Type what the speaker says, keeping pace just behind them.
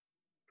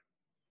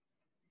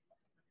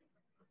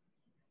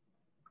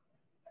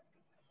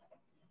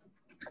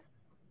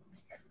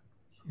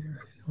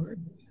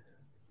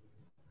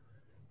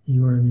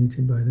You are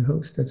muted by the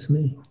host. That's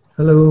me.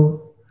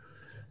 Hello.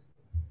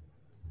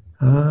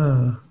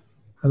 Hello.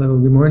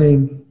 Good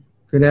morning.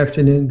 Good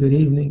afternoon. Good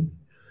evening.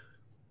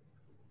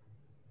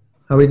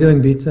 How are we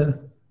doing, Bita?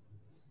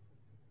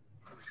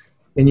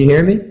 Can you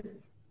hear me?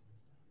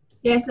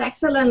 Yes,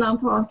 excellent, Long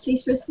Paul.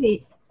 Please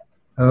proceed.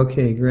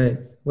 Okay, great.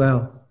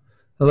 Well,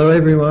 hello,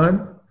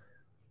 everyone.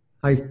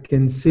 I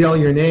can see all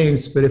your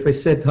names, but if I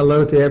said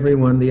hello to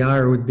everyone, the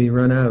hour would be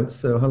run out.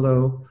 So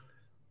hello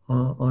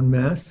en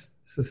masse.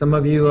 So some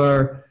of you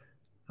are,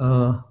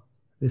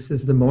 this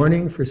is the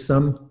morning, for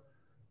some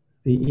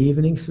the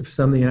evening, for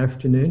some the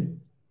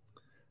afternoon.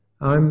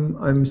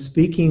 I'm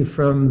speaking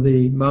from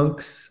the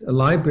monks'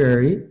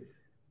 library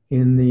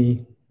in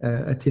the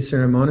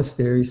Atisara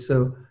Monastery.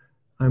 So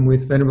I'm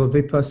with Venerable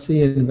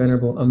Vipassi and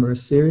Venerable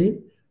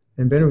Amarasiri.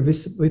 And Venerable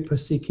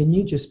Vipassi, can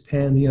you just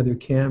pan the other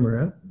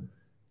camera?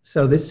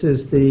 So this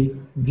is the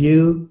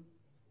view.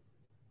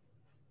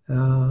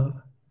 So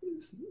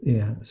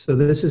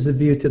this is the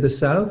view to the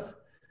south.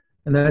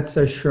 And that's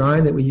our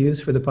shrine that we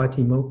use for the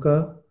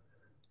Patimokkha.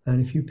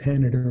 And if you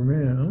pan it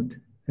around,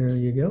 there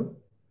you go.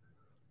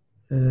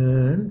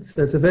 And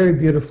so it's a very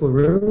beautiful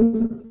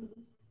room.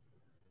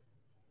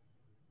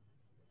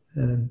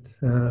 And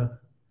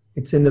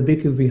it's in the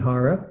Bhikkhu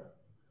Vihara.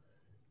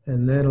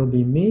 And that'll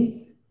be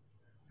me.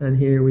 And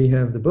here we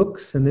have the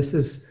books. And this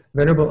is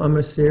Venerable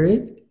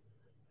Amarasiri,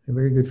 a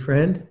very good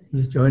friend.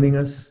 He's joining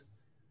us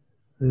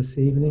this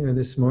evening or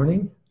this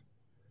morning.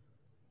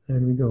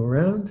 And we go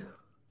around.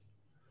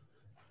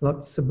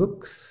 Lots of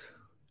books.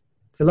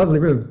 It's a lovely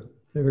room,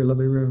 very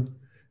lovely room.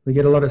 We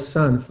get a lot of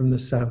sun from the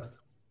south.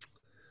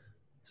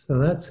 So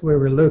that's where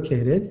we're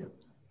located.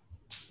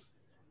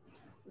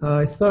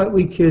 I thought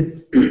we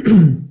could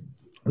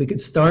we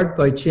could start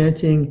by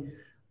chanting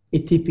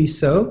Iti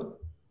Piso.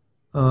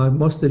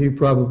 Most of you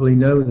probably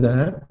know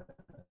that.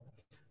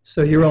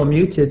 So you're all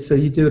muted, so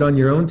you do it on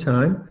your own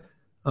time.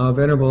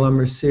 Venerable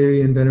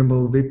Amarasiri and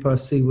Venerable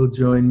Vipassi will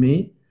join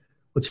me.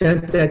 We'll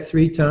chant that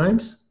 3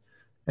 times,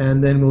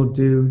 and then we'll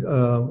do,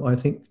 I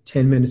think,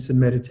 10 minutes of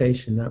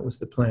meditation. That was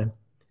the plan.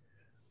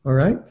 All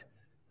right?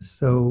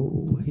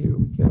 So here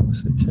we go.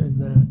 So turn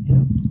that,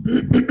 yeah.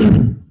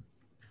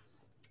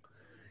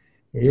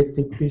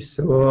 Iti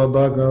piso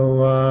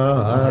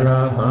bhagava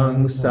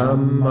arahang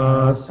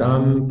samma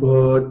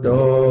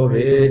sambuddho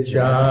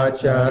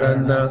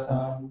vichacharana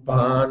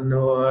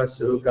pano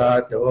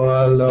sugato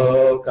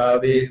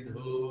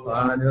lokavidhu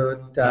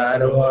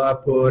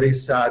anuttaro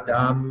purisa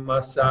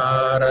dhamma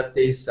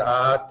sarati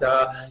sata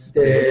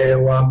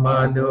deva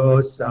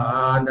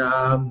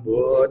manusanam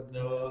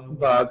buddho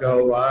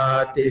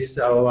bhagavati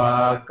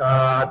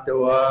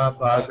savakatva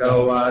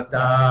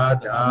bhagavata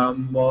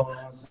dhammo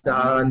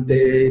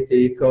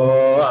santitiko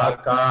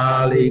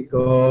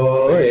akaliko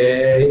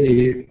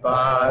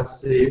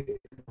ehipasiko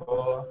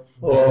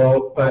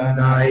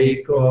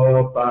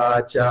Opanaiko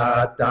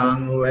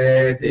pachatang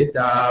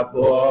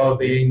veditabo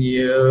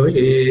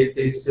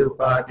vinyuhiti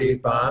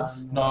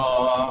supatipano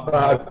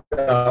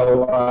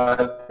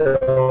bhagavato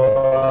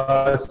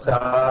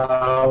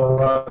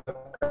savaka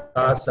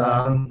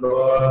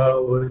sangho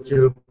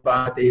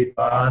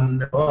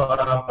ujupatipano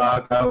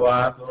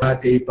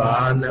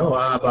bhagavati-pano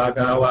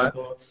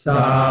bhagavato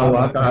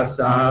savaka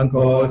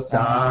sangho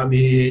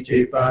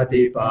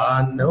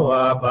samicipatipano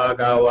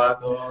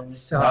bhagavato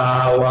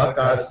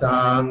savaka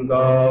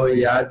sangho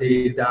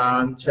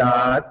yadidam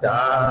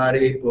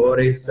chatari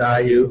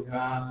purisayu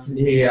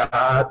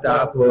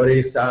niyata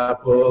purisa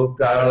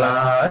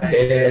puggala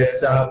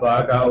esa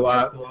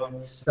bhagavato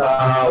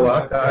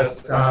savaka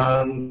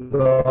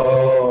sangho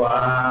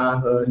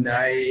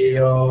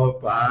ahunayo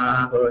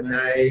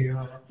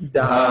pahunayo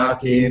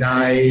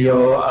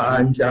dakinayo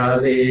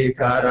anjali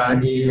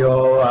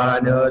karaniyo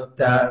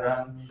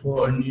anuttaram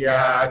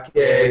punya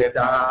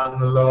ketang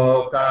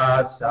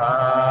lokasati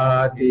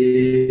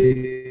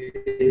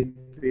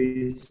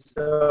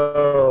piso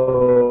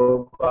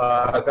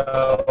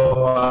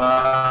bhagava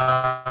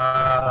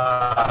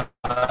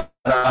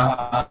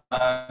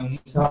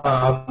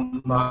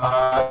samma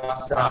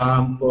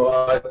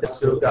sambuddha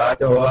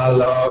sugato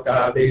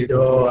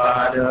lokavidho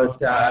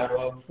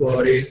anuttaro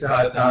purisa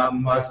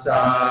dhamma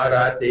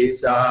sarati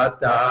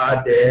sata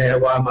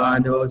deva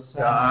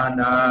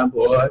manusana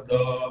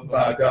buddho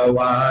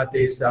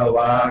bhagavati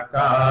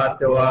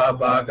savakatva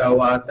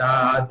bhagavata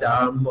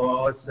dhammo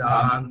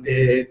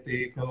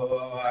santitiko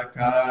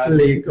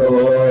akaliko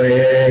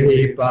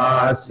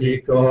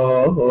ehipasiko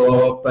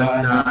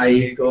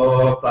panaiko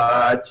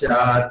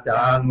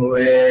pachatang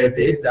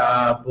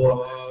veditabo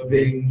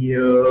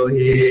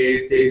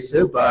vinyuhiti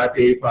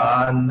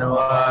supatipano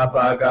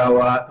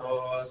bhagavato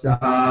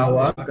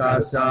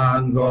savaka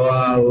sangho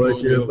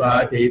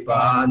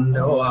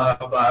ujupatipano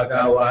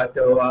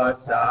bhagavato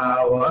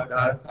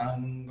savaka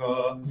sangho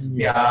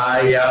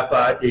nyaya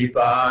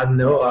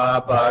patipano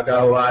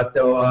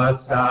bhagavato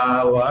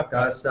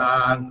savaka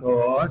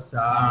sangho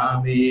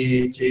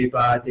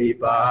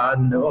samicipatipano ปัน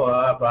โน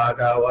ภะ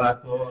คะวะ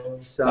โต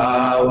สา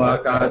ว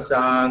ก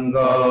สังโฆ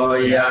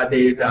ยะ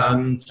ติตัง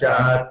จั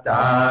ตต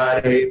า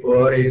ริปุ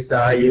ริส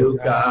ายุ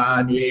กา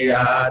นิ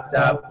อัตต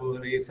ปุ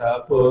ริส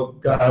ปุก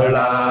กล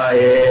าเ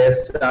อ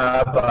สะ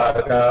ภะ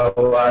คะ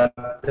วะ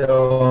โต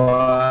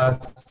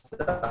ส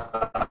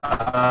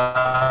า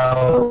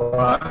ว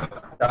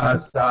ก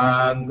สั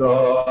งโฆ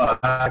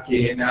อา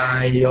คินา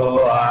ยโย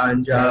อัญ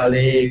จ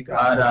ลิก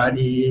าร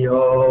ณิโย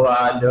อ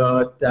นุ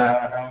ตต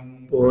รัง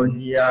ปุญ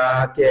ญา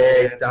เก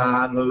ตั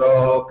งโล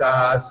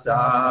กัสส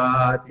า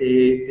ติ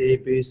ติ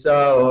ปิโส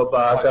ภ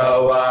ะคะ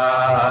วะ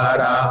อะ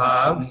ระ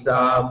หัง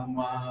สัมม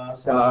า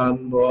สัม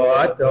พุ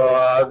ทโธ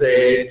เว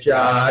ชช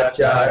า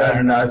จาร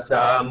ณะ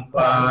สัม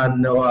ปัน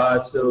โน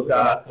สุข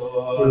โต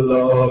โล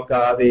ก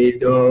วิ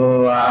ทู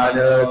อ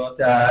นุต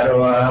ตร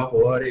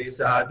ปุริส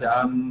ธั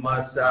มมั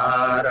สสา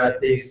ร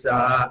ติ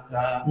สัทธ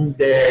ะเ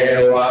ท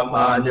วม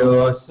นุ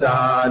สสา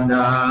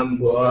นัง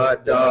พุท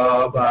โธ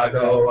ภะค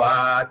ะวะ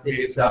ติ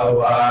ส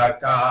วาก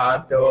ขา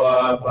โต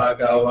ภะ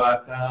คะวะ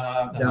ตา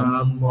ธั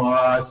มโม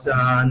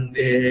สัน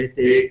ติ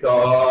ติโก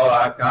อ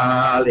าคา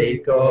ลิ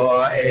โก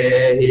เอ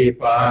หิ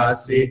ปัส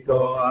สิโก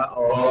โอ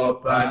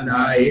ป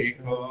นัยโ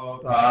ก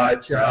ปัจ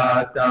จ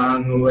ตัง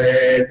เว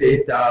ทิ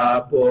ตา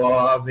ปัว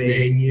วิ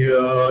ญโย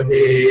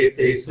หิ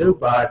ติสุ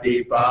ปฏิ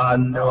ปัน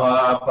โน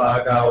ภะ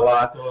คะว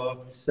ะโต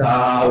สา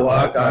ว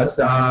ก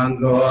สัง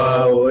โฆ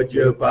อุ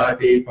จุป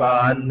ฏิปั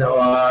นโน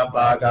ภ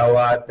ะคะว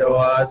ะโต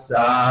ส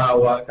า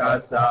วก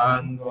สั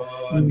งโฆ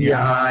ญ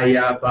าญ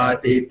าป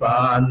ฏิปั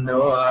นโน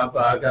ภ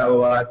ะคะ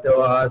วะโต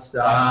ส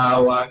า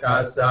วก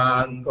สั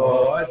งโฆ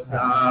ส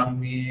า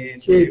มิ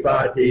จิป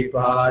ฏิ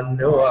ปันโ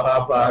น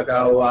ภะค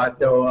ะวะ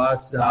โต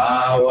สา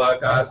ว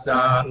ก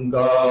สังโฆ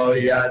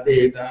ยะ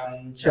ติตัง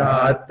จั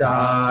ตตา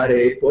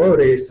ริปุ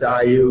ริสา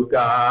ยุก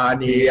า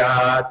นิอั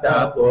ตต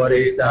ปุ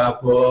ริส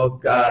ปุก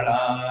กล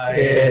าเอ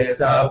ส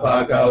ะภะ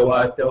คะว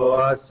ะโต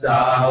ส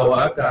าว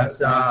ก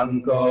สัง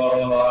โฆ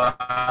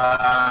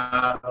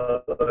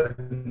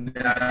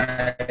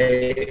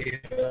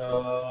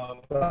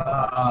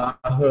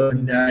หุ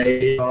นาย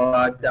โย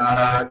ตา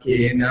คิ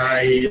นา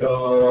ยโย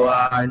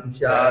อัญ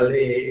ช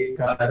ลิก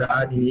าร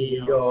ณิ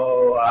โย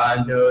อ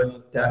นุต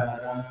ต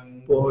รัง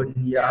ปุญ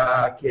ญา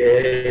เก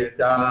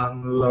ตัง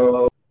โล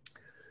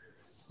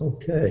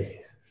Okay,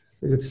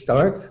 so good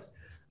start.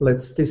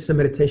 Let's do some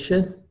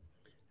meditation,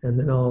 and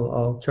then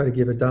I'll try to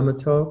give a Dhamma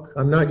talk.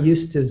 I'm not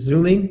used to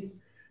Zooming.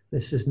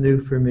 This is new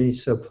for me,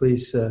 so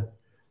please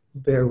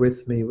bear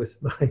with me with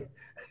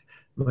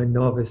my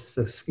novice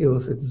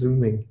skills at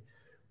Zooming.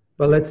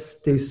 But let's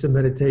do some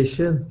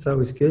meditation. It's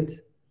always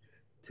good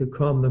to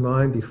calm the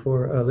mind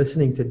before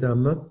listening to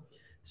Dhamma.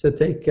 So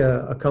take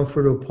a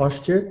comfortable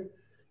posture,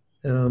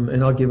 and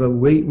I'll give a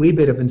wee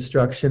bit of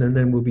instruction, and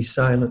then we'll be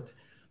silent.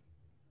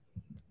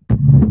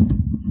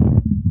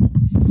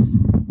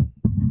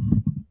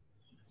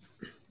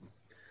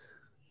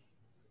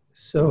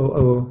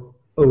 So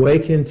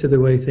awaken to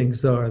the way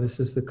things are. This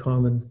is the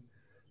common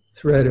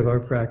thread of our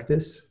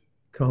practice,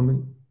 common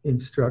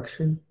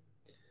instruction.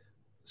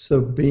 So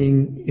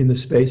being in the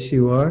space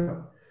you are,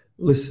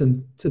 listen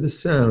to the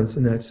sounds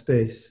in that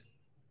space.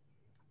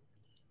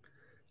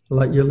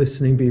 Let your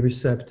listening be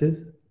receptive.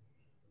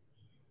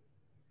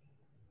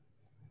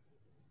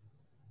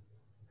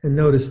 And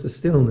notice the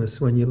stillness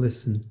when you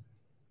listen.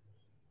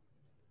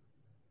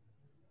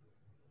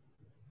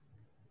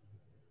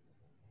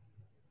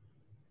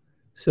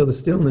 So the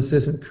stillness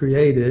isn't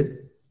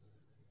created,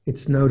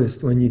 it's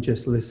noticed when you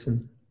just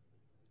listen.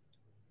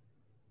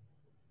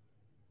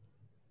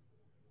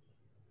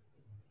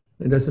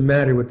 It doesn't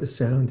matter what the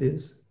sound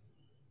is.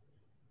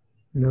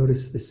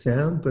 Notice the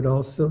sound, but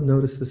also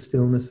notice the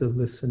stillness of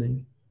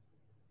listening.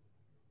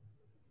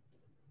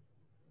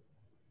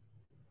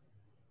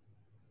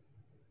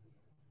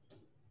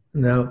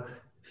 Now,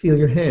 feel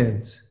your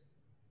hands.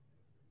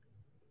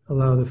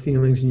 Allow the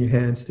feelings in your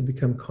hands to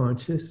become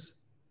conscious,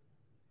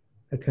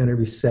 a kind of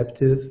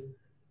receptive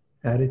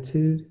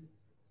attitude.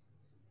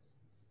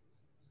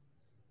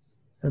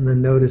 And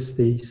then notice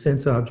the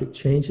sense object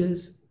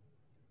changes,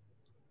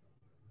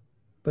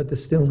 but the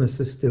stillness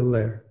is still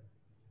there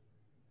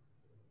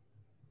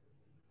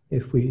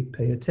if we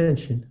pay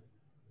attention.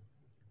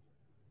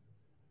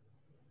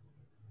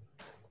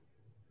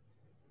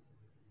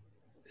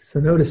 So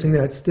noticing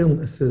that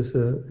stillness is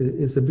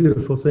a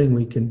beautiful thing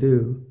we can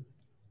do.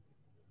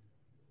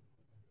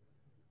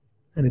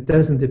 And it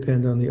doesn't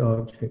depend on the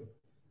object.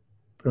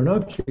 But an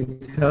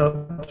object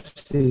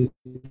helps you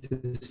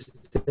to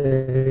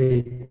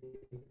stay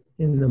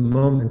in the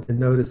moment and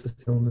notice the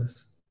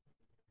stillness.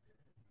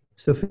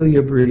 So feel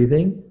your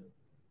breathing.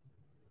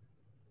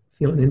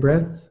 Feel an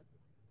in-breath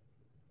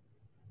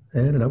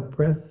and an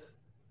out-breath.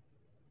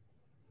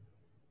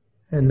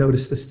 And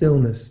notice the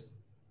stillness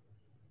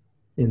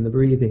in the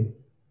breathing.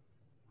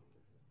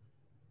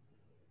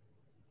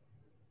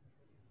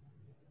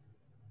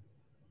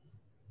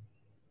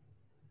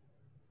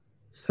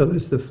 So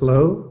there's the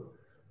flow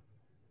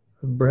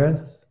of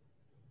breath,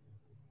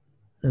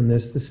 and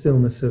there's the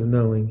stillness of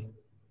knowing.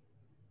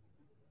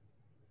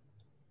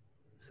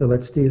 So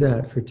let's do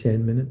that for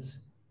 10 minutes.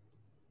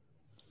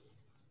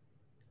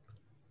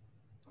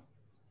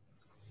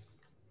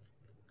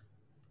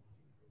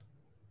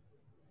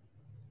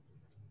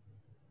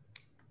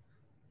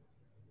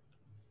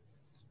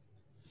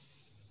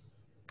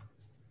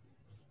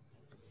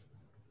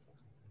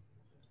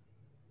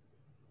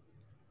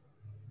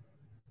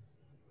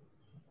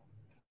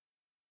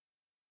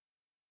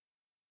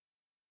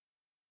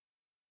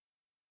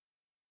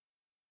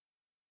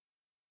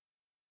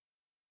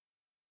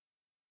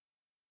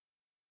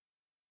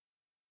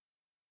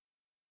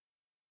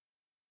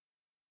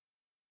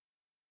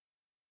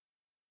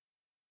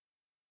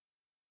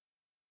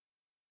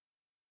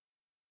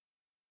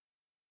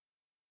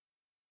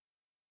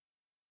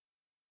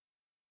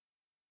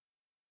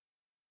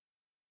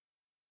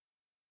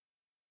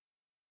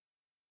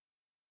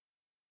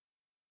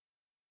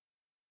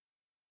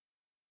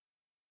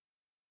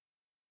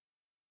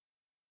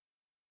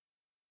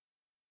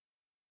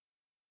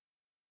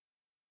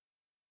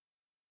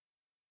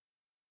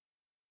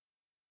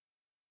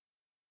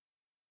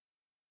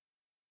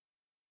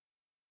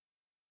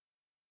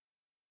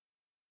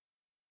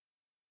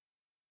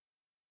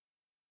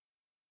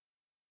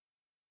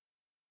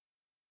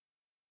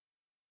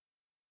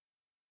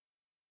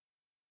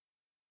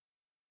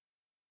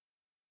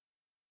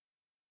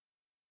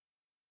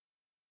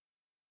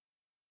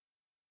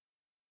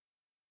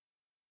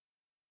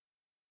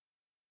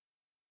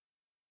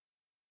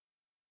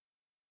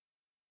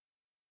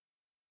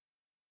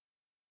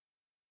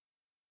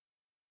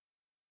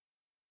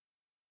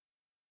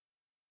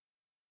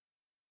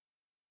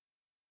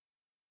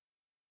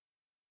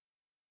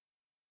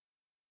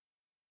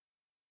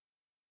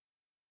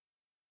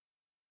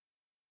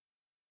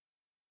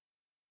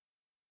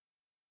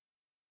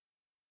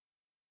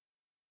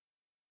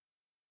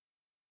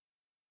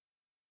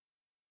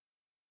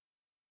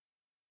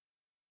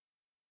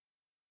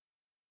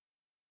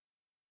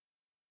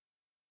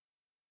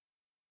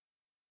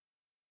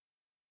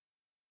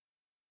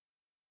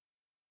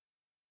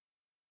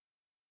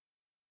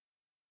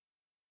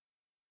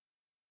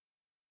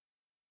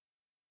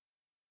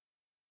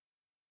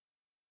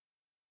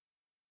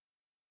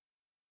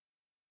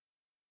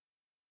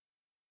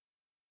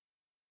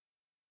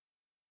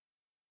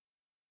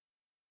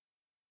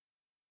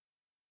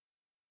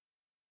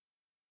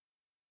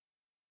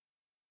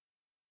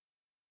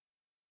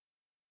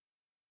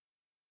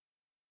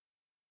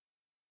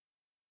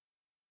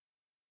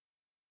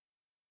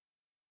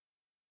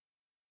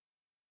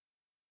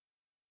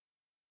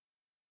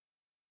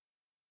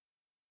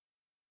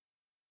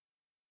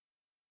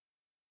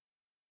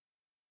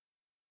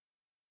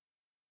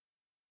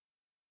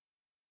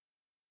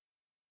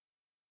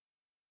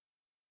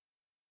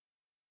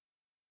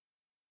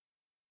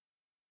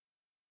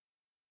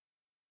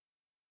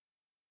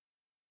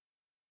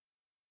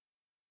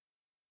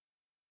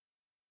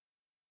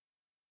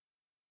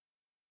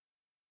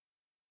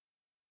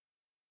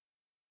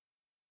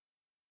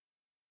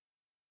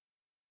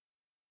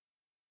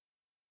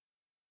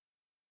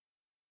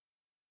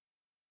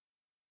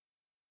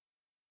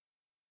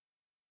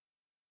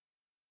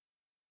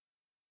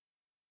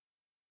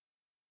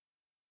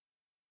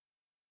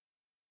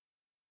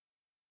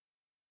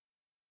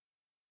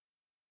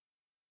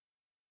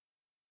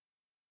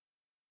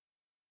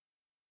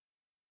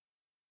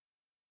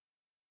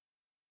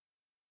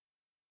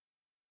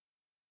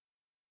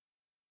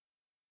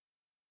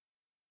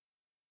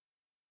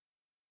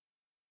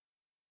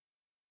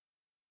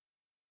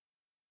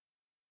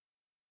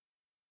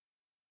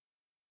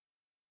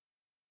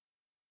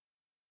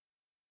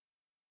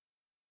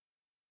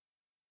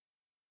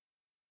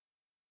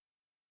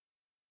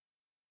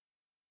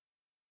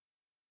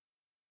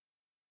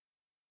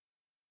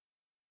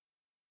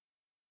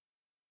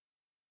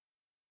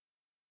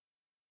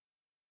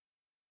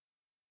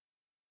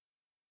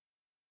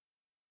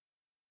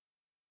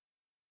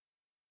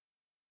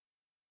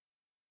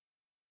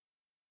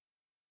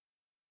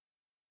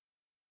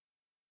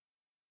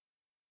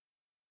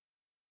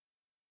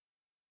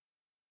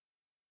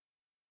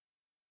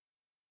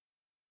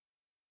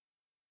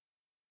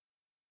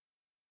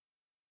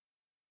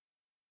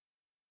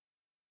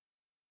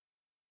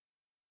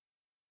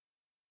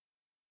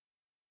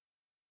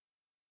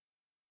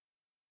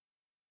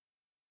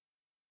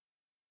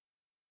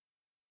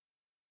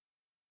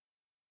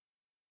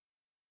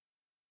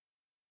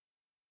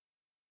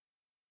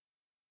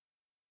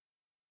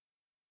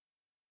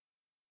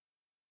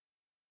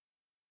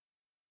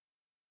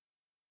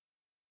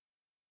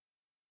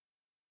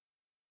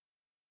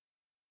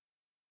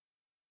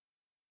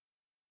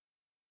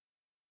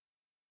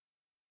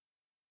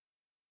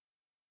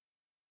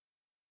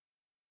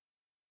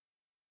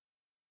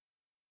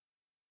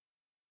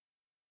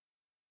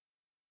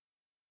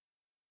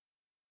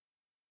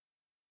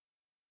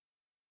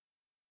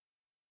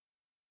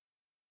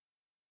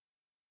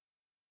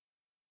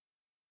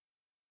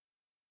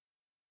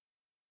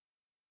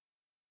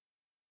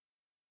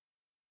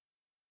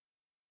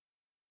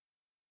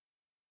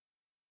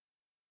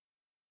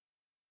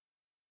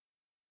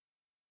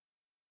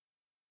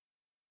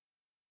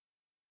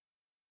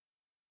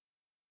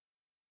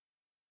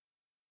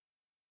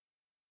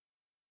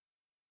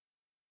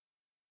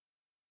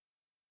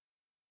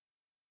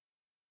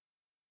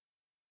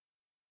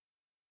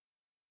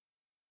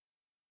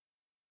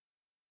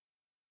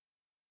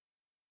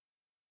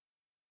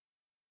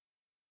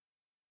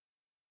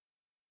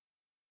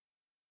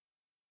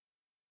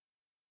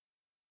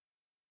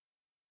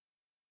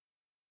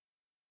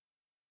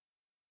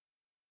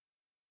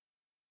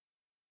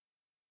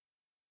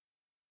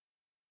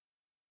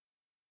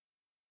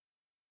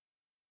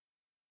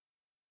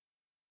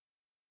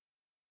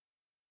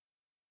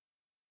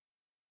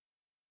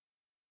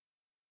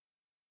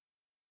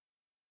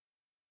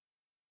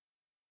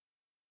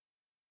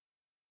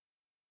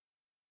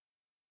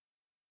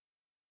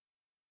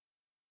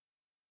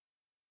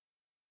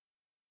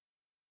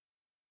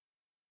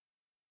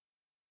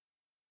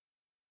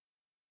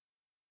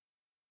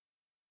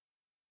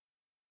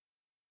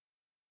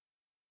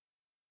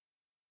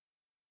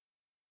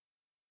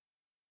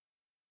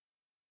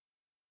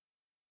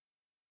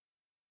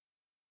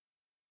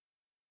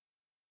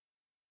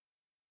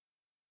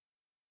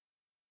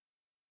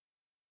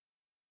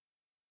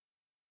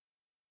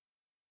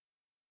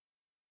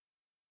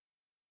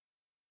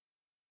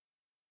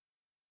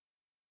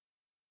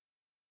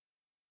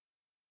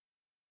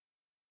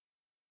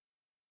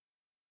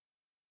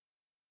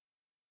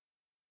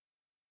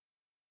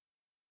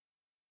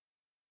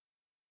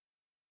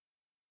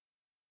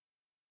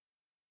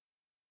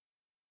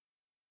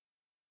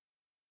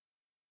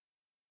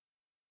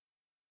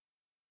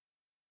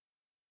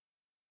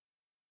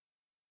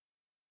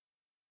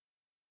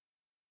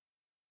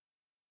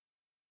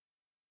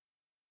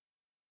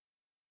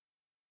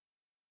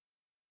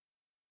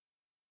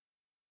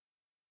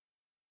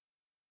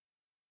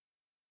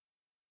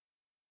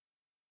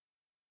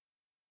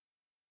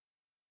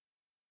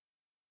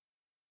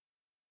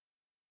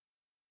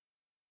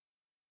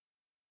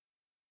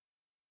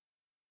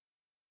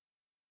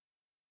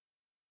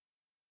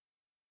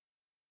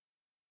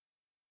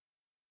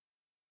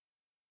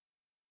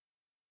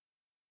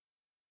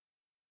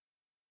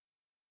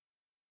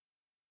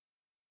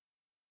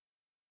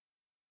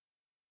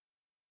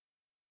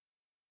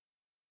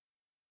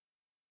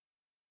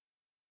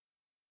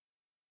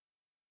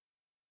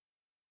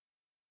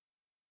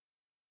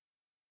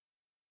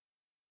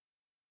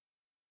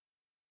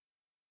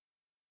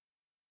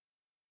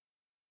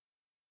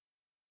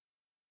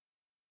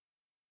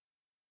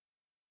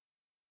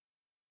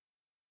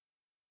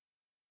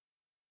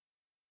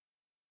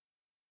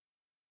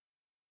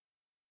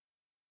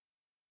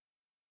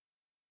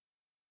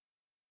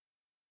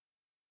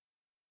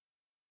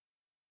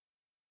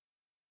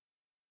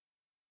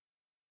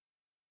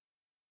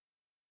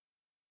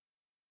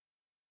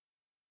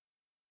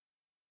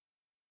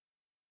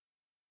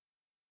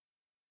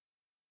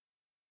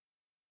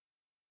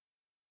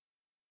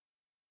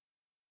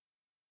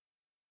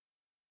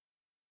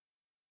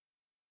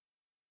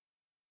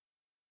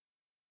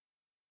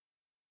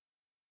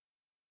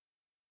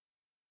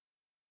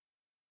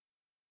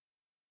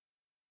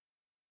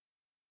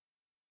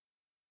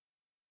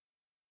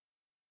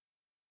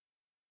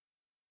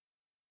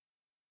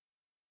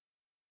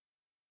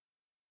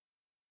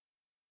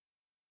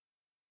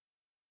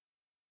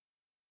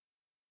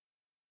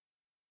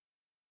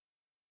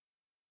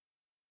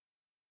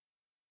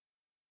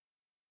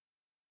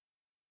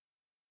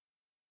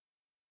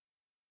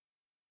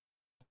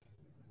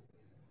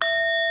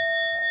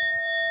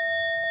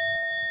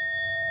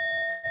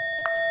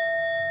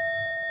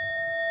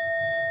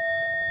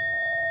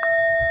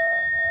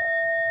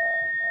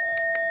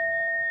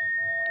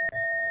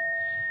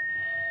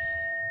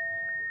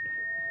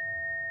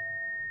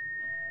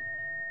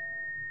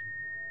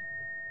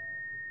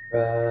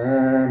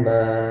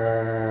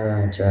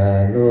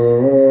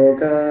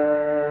 Ramacaloka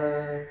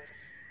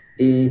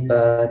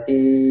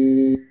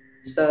Dipati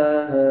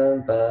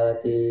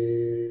Sahampati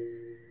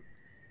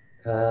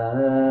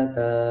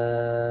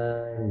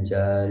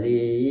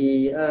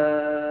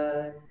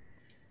Katanjalian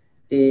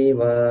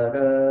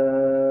Tiwarang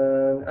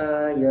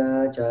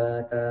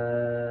Ayacata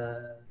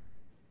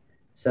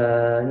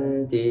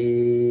Santi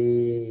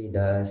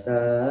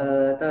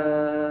Dasata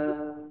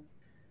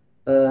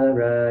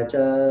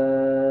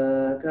Parajaka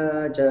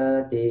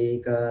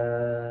Jatika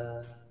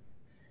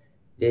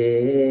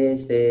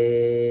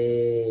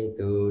Dese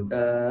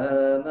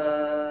Tudama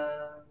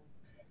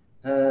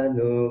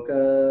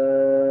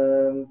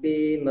Hanukampi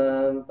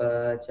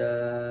Mampacha.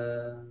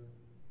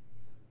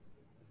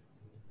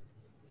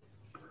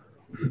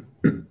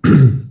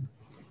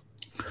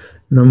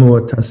 Namo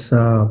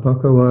tassa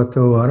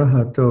bhagavato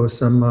arahato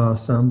samma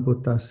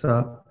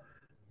sambuddhassa.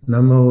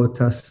 Namo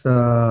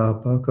tassa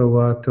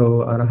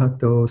bhagavato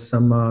arahato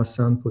samma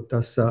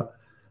sambuddhassa.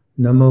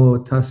 Namo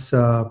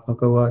tassa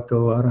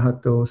bhagavato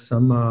arahato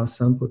samma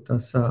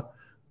sambuddhassa.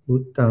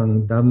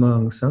 Buddhang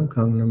dhammang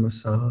sanghang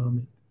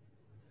namasami.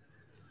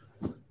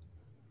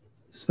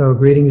 So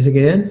greetings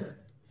again.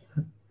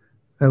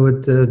 I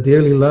would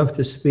dearly love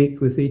to speak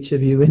with each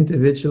of you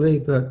individually,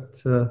 but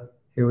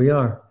here we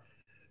are.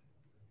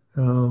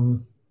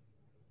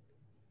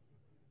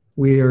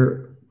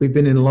 We've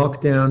been in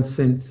lockdown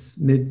since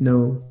mid-March,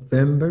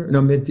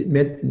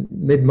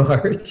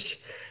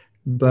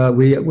 but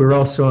we're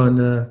also on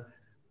a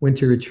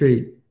winter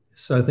retreat.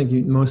 So I think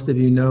most of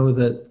you know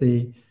that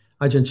the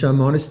Ajahn Chah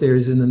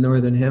monasteries in the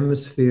Northern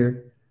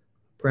Hemisphere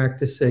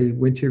practice a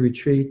winter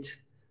retreat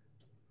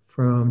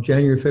from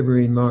January,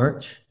 February, and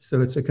March.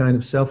 So it's a kind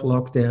of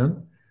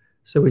self-lockdown.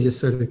 So we just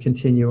sort of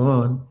continue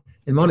on.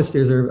 And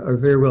monasteries are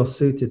very well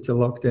suited to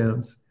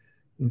lockdowns.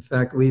 In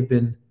fact, we've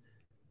been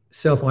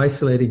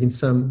self-isolating in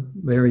some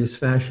various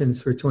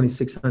fashions for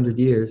 2,600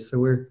 years. So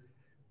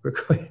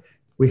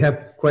we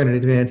have quite an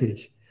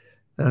advantage.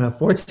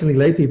 Fortunately,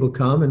 lay people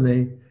come and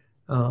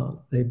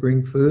they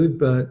bring food,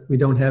 but we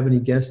don't have any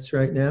guests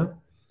right now.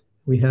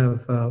 We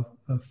have 5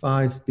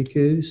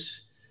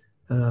 bhikkhus,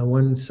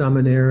 1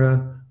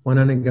 samanera, 1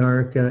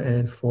 anagarika,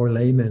 and 4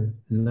 laymen,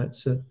 and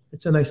it's a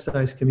nice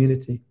sized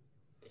community.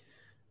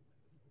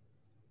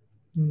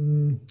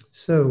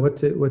 So what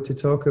to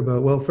talk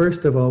about? Well,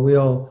 first of all, we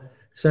all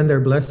send our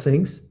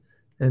blessings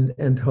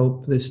and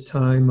hope this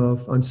time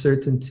of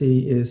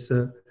uncertainty is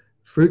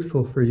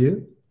fruitful for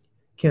you.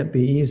 Can't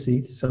be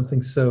easy.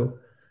 Something so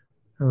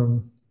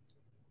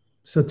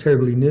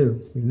terribly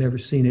new. We've never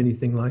seen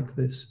anything like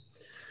this.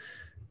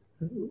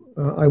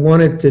 I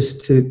wanted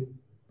to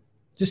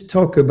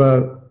talk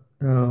about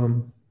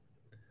the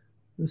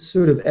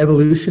sort of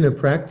evolution of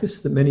practice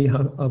that many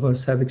of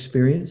us have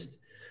experienced.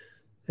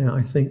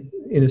 I think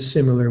in a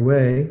similar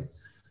way.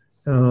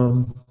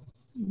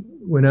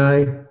 When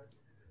I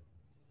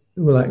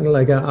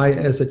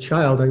as a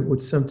child, I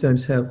would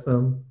sometimes have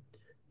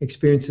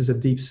experiences of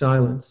deep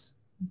silence,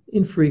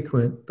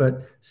 infrequent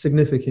but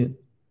significant.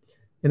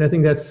 And I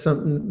think that's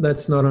something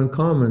that's not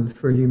uncommon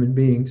for human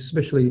beings,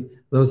 especially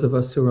those of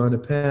us who are on a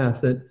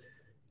path that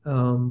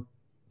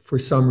for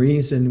some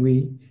reason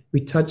we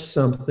touch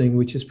something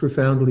which is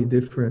profoundly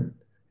different.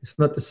 It's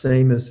not the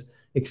same as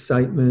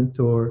excitement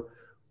or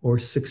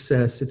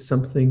success. It's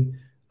something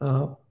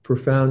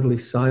profoundly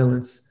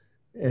silenced,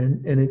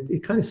 and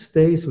it kind of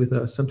stays with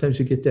us. Sometimes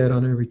you get that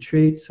on a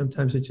retreat.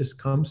 Sometimes it just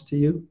comes to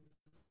you,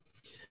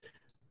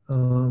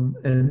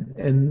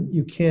 and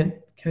you can't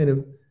kind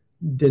of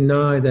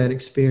deny that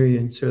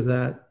experience or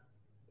that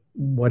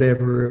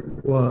whatever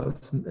it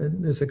was.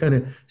 And there's a kind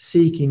of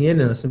seeking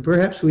in us, and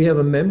perhaps we have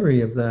a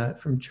memory of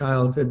that from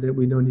childhood that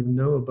we don't even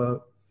know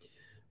about.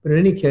 But in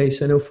any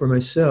case, I know for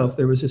myself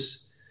there was this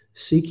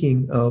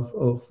seeking of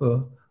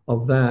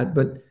that,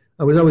 but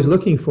I was always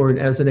looking for it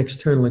as an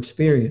external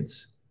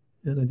experience,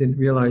 and I didn't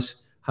realize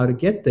how to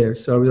get there.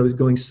 So I was always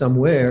going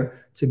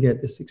somewhere to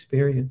get this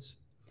experience.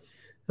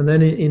 And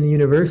then in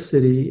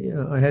university,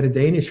 I had a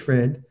Danish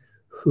friend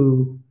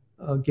who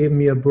gave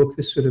me a book.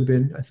 This would have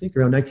been, I think,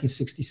 around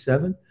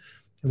 1967,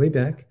 way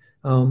back.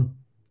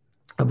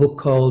 A book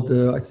called,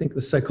 I think,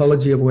 The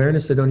Psychology of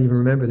Awareness. I don't even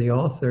remember the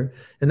author.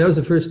 And that was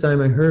the first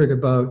time I heard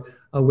about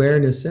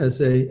awareness as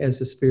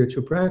a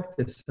spiritual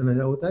practice. And I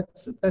thought,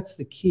 that's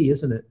the key,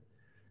 isn't it?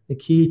 The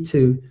key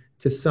to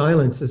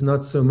silence is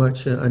not so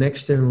much an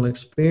external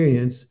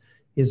experience,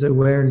 is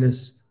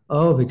awareness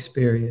of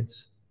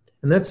experience.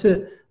 And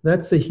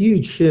that's a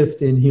huge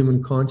shift in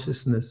human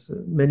consciousness.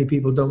 Many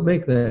people don't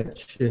make that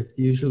shift.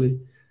 Usually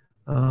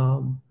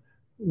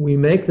we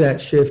make that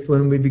shift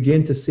when we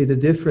begin to see the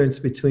difference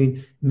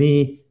between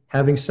me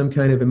having some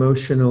kind of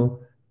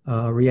emotional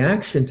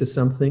reaction to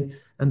something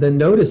and then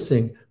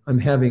noticing I'm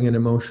having an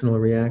emotional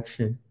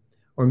reaction,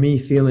 or me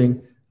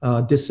feeling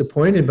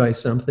disappointed by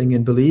something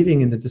and believing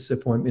in the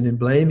disappointment and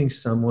blaming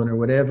someone or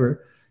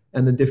whatever.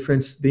 And the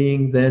difference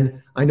being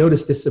then I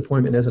notice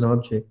disappointment as an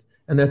object,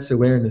 and that's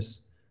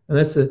awareness. And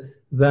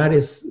that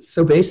is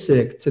so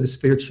basic to the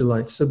spiritual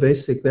life, so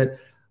basic that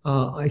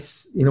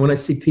When I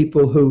see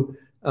people who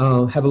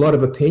have a lot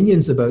of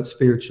opinions about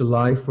spiritual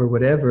life or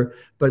whatever,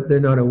 but they're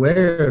not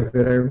aware of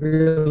it, I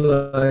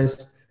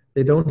realize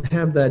they don't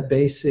have that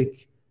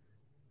basic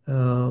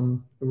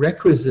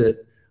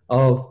requisite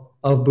of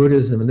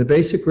Buddhism. And the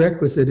basic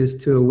requisite is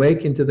to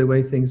awaken to the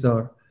way things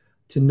are,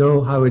 to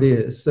know how it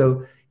is.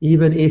 So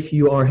even if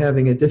you are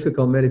having a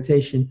difficult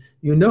meditation,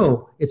 you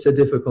know it's a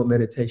difficult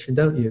meditation,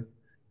 don't you?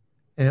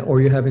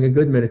 Or you're having a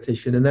good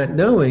meditation. And that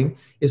knowing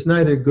is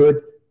neither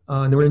good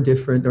nor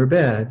indifferent or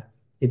bad.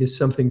 It is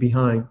something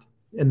behind.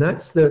 And that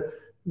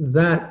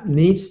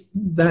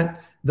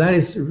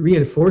is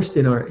reinforced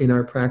in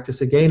our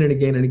practice again and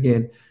again and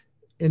again.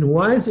 And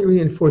why is it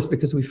reinforced?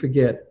 Because we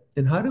forget.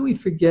 And how do we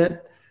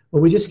forget?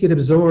 Well, we just get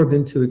absorbed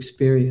into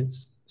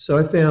experience. So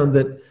I found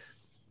that,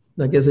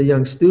 like as a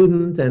young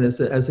student and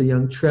as a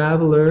young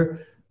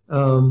traveler,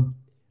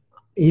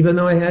 even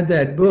though I had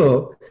that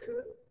book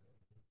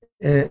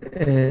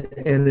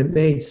and it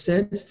made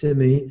sense to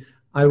me,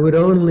 I would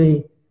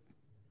only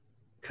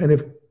kind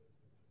of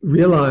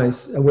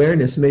realize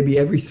awareness maybe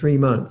every 3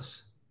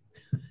 months.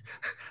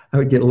 I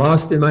would get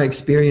lost in my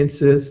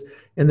experiences,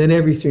 and then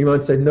every 3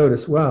 months I'd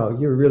notice, wow,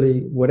 you're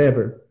really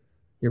whatever.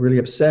 You're really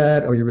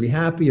upset, or you're really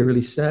happy, you're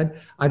really sad.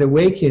 I'd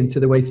awaken to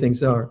the way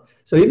things are.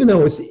 So even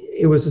though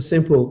it was a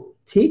simple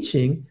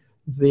teaching,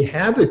 the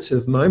habits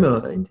of my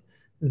mind,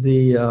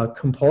 the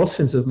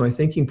compulsions of my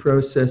thinking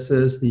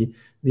processes, the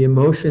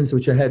emotions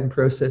which I hadn't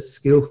processed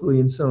skillfully,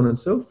 and so on and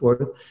so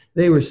forth,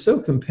 they were so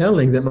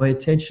compelling that my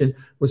attention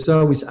was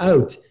always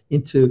out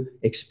into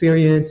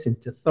experience,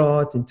 into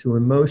thought, into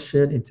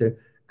emotion, into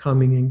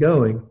coming and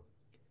going.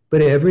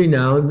 But every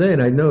now and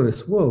then I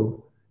notice,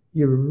 whoa,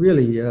 you're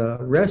really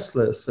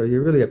restless, or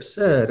you're really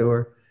upset,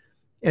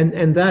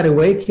 and that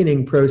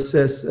awakening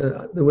process,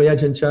 the way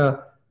Ajahn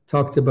Chah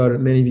talked about it,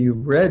 many of you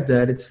read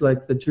that, it's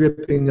like the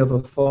dripping of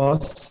a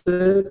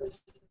faucet.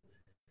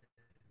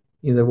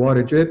 The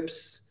water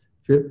drips,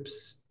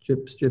 drips,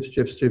 drips, drips,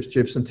 drips, drips,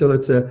 drips, until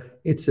it's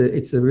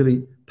a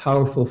really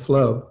powerful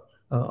flow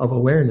of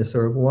awareness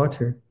or of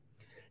water.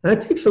 And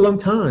that takes a long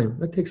time.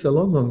 That takes a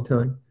long, long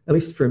time. At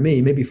least for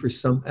me. Maybe for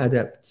some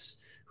adepts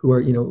who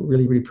are,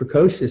 really, really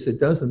precocious, it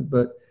doesn't.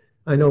 But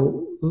I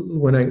know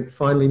when I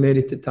finally made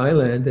it to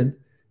Thailand, and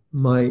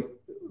my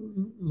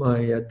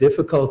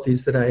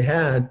difficulties that I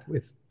had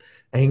with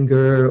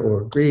anger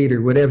or greed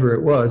or whatever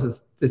it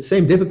was, the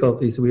same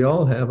difficulties we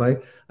all have,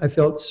 I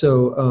felt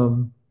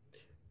so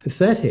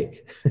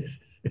pathetic.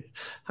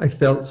 I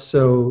felt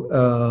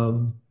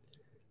so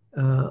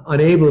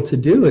unable to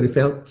do it. It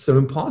felt so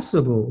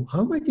impossible.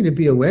 How am I going to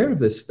be aware of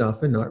this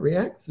stuff and not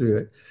react through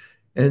it?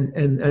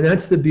 And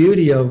that's the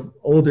beauty of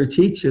older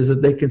teachers,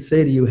 that they can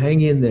say to you,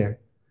 hang in there,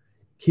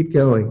 keep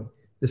going,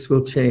 this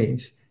will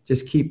change,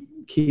 just keep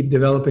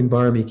developing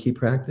Bharami, keep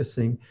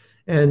practicing.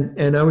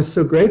 And I was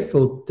so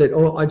grateful that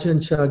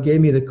Ajahn Chah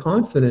gave me the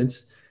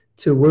confidence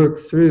to work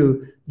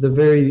through the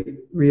very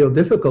real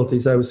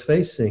difficulties I was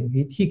facing.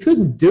 He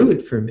couldn't do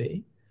it for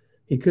me.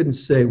 He couldn't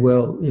say,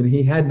 well,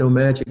 he had no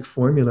magic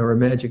formula or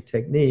magic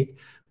technique,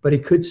 but he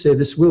could say,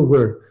 this will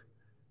work.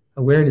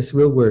 Awareness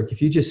will work.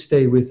 If you just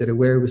stay with it,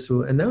 awareness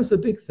will. And that was a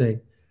big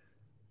thing.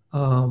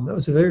 That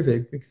was a very, very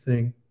big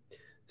thing.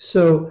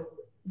 So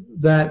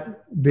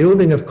that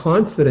building of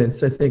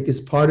confidence, I think, is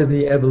part of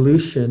the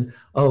evolution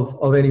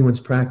of anyone's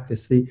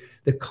practice. The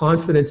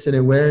confidence and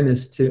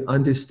awareness to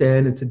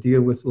understand and to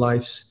deal with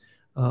life's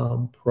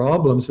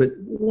problems, but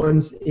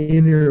one's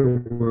inner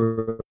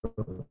world.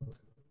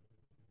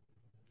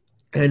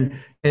 And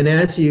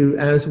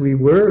as we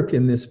work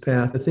in this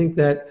path, I think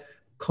that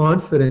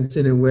confidence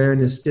and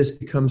awareness just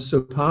becomes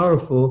so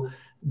powerful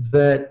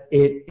that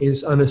it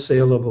is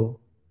unassailable,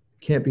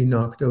 can't be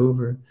knocked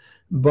over.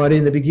 But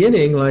in the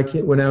beginning, like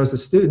when I was a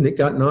student, it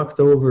got knocked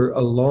over a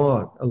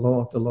lot.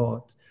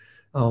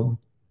 And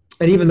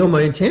even though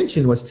my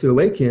intention was to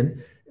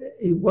awaken,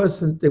 it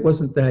wasn't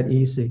that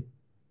easy.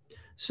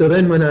 So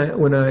then when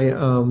I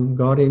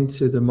got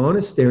into the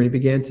monastery and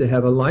began to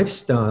have a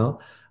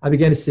lifestyle, I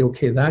began to say,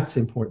 okay, that's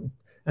important.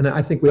 And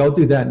I think we all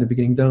do that in the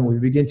beginning, don't we? We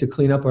begin to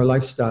clean up our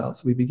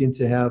lifestyles. We begin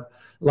to have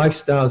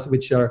lifestyles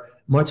which are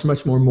much,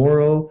 much more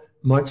moral,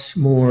 much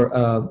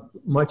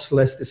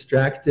less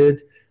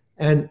distracted.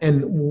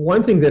 And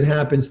one thing that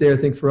happens there, I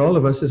think, for all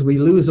of us is we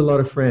lose a lot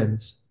of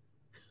friends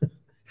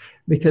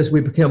because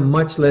we become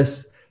much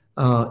less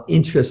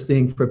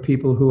interesting for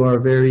people who are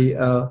very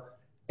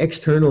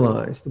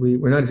externalized.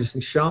 We're not interested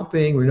in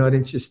shopping. We're not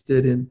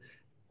interested in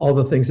all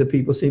the things that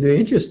people seem to be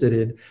interested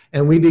in.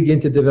 And we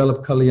begin to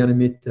develop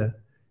Kalyanamitta.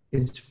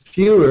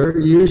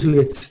 Usually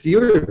it's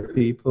fewer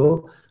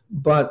people,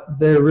 but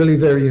they're really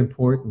very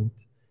important.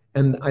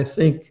 And I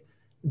think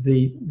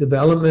the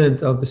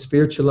development of the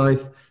spiritual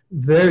life,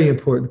 very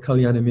important,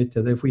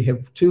 Kalyanamitta, that if we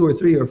have 2 or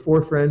 3 or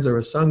 4 friends or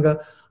a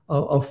sangha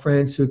of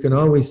friends who can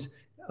always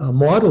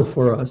model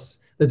for us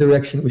the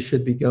direction we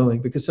should be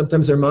going, because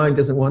sometimes our mind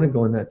doesn't want to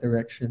go in that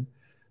direction.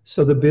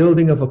 So the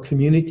building of a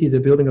community, the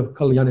building of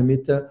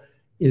Kalyanamitta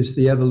is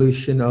the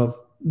evolution of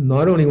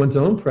not only one's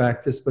own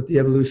practice, but the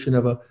evolution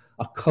of a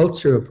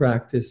culture of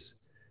practice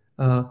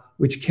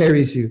which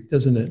carries you,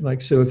 doesn't it?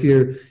 Like, so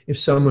if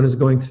someone is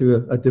going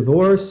through a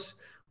divorce,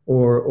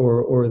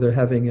 or they're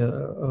having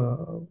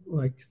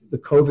like the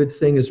COVID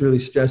thing is really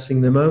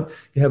stressing them out,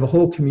 you have a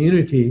whole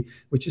community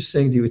which is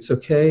saying to you, it's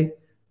okay,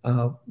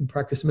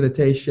 practice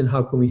meditation,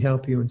 how can we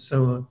help you, and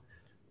so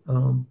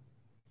on.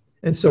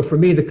 And so for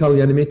me, the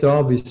Kalyanamitta,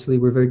 obviously,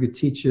 were very good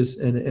teachers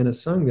and a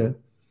Sangha.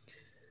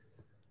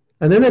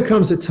 And then there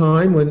comes a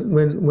time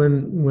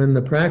when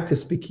the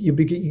practice, you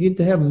begin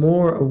to have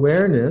more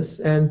awareness.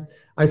 And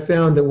I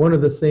found that one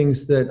of the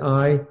things that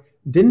I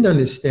didn't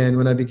understand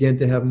when I began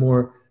to have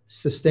more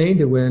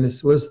sustained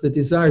awareness was the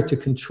desire to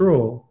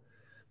control.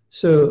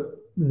 So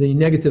the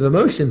negative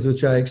emotions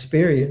which I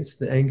experienced,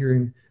 the anger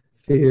and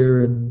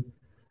fear and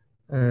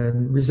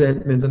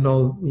resentment and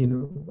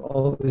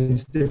all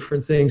these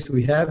different things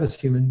we have as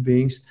human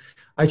beings,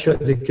 I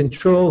tried to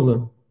control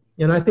them.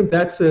 And I think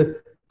that's a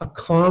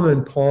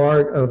common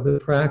part of the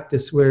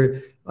practice,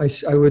 where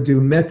I would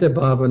do metta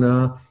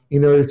bhavana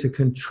in order to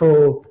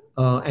control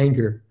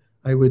anger.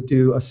 I would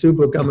do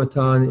asubha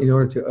kamatan in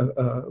order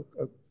to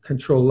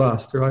control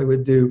lust, or I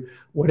would do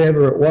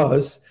whatever it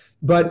was.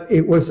 But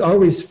it was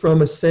always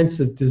from a sense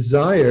of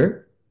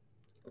desire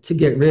to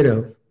get rid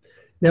of.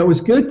 Now, it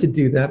was good to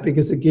do that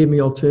because it gave me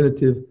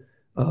alternative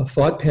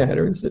thought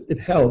patterns. It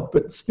helped,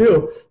 but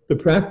still, the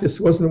practice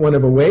wasn't one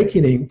of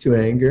awakening to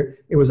anger.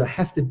 It was I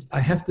have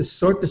to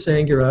sort this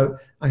anger out.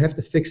 I have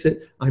to fix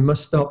it. I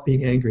must stop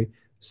being angry.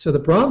 So the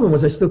problem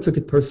was I still took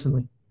it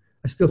personally.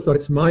 I still thought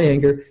it's my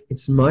anger.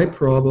 It's my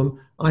problem.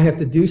 I have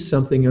to do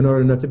something in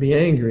order not to be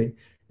angry.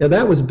 Now,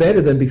 that was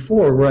better than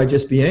before, where I'd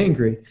just be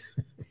angry.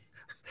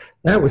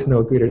 That was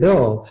no good at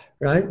all,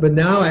 right? But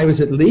now I was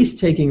at least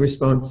taking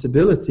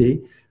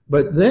responsibility.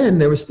 But then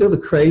there was still the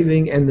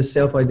craving and the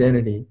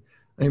self-identity.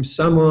 I am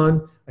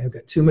someone, I have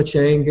got too much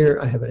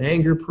anger, I have an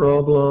anger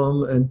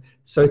problem. And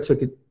so I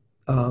took it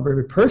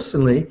very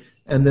personally,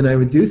 and then I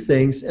would do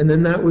things. And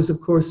then that was,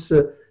 of course,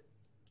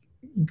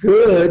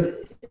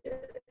 good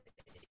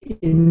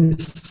in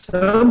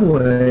some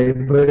way,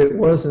 but it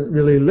wasn't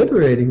really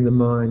liberating the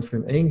mind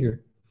from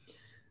anger.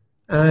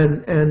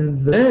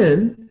 And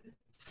then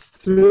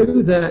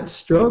through that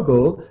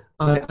struggle,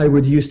 I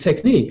would use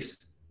techniques.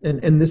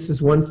 And this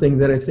is one thing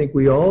that I think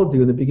we all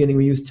do in the beginning.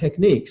 We use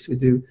techniques. We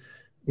do,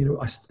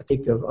 I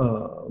think of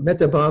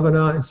metta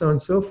bhavana and so on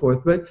and so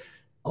forth. But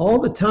all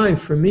the time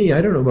for me,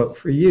 I don't know about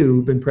for you,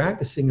 who've been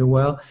practicing a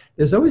while,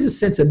 there's always a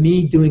sense of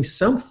me doing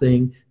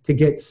something to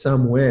get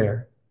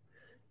somewhere.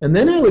 And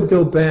then I would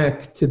go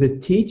back to the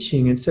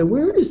teaching and say,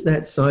 where is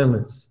that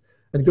silence?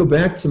 I'd go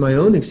back to my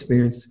own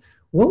experience.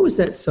 What was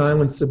that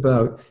silence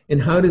about?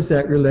 And how does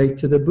that relate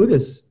to the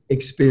Buddha's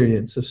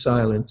experience of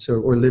silence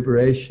or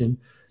liberation?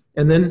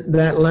 And then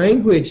that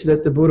language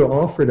that the Buddha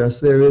offered us,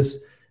 there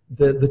is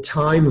the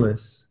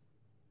timeless,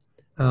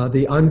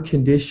 the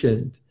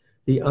unconditioned,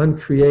 the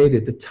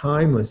uncreated, the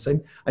timeless.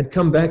 I'd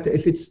come back to,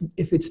 if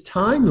it's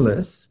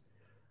timeless,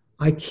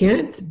 I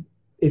can't,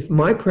 if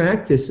my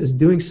practice is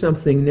doing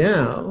something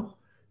now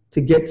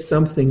to get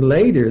something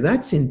later,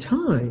 that's in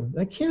time.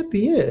 That can't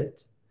be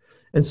it.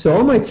 And so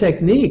all my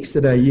techniques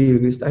that I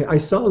used, I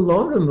saw a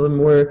lot of them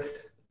were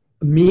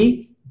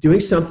me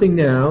doing something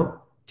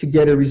now to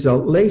get a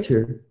result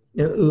later.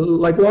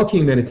 Like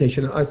walking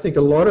meditation. I think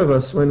a lot of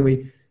us, when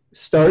we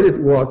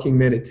started walking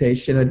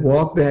meditation, I'd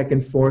walk back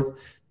and forth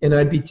and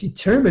I'd be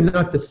determined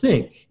not to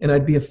think, and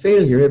I'd be a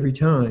failure every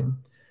time.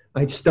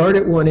 I'd start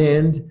at one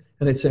end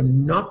and I'd say,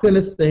 I'm not going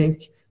to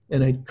think,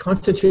 and I'd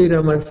concentrate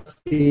on my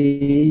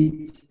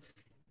feet,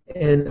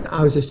 and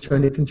I was just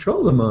trying to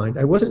control the mind.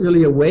 I wasn't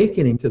really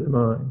awakening to the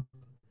mind.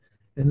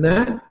 And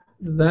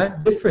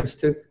that difference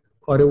took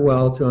quite a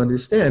while to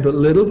understand. But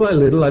little by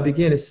little, I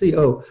began to see,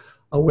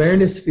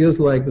 awareness feels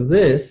like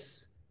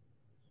this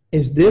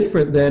is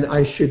different than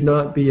I should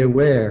not be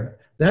aware.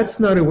 That's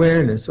not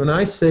awareness. When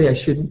I say I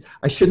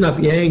should not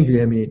be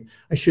angry, I mean,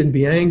 I shouldn't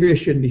be angry, I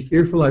shouldn't be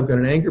fearful, I've got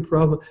an anger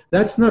problem.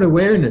 That's not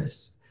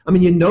awareness. I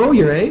mean,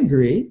 you're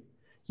angry,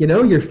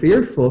 you're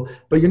fearful,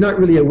 but you're not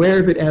really aware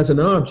of it as an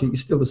object,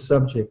 you're still the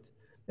subject.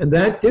 And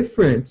that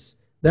difference,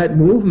 that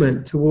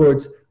movement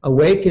towards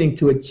awakening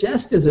to it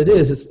just as it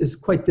is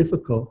quite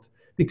difficult.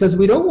 Because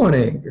we don't want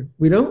anger,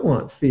 we don't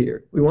want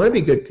fear, we want to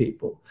be good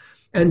people.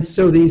 And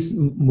so these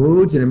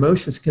moods and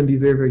emotions can be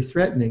very, very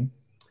threatening.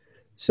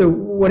 So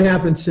what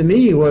happened to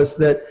me was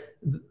that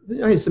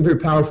I had some very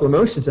powerful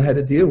emotions I had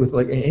to deal with,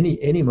 like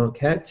any monk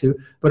had to,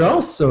 but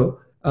also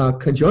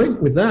conjoined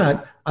with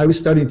that, I was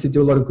starting to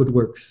do a lot of good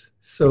works.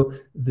 So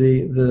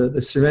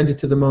the surrender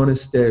to the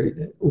monastery,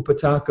 the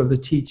upataka of the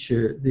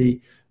teacher,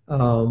 the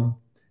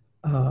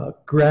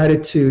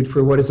gratitude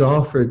for what is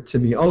offered to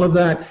me. All of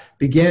that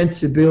began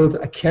to build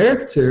a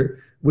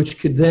character which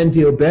could then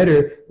deal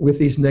better with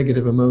these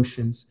negative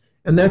emotions.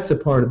 And that's a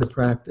part of the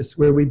practice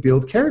where we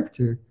build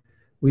character.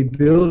 We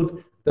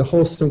build the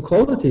wholesome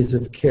qualities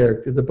of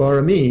character, the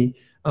barami,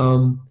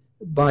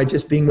 by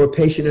just being more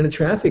patient in a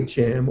traffic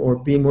jam or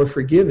being more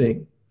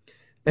forgiving.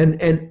 And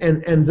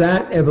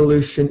that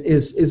evolution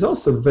is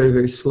also very,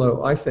 very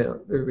slow, I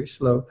found, very, very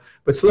slow.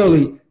 But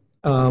slowly,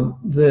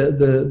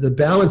 the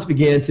balance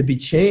began to be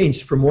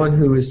changed from one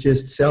who is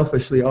just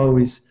selfishly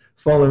always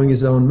following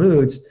his own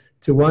moods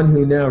to one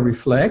who now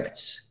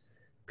reflects,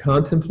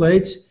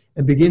 contemplates,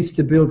 and begins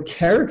to build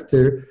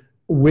character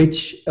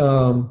which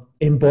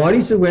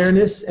embodies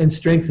awareness and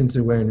strengthens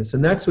awareness.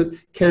 And that's what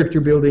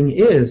character building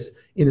is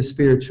in a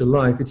spiritual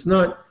life. It's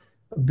not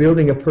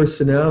building a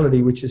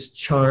personality which is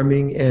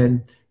charming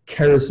and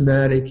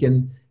charismatic,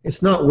 and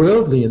it's not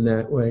worldly in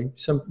that way.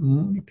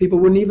 Some people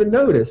wouldn't even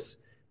notice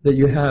that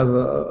you have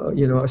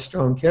a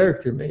strong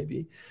character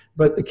maybe.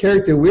 But the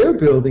character we're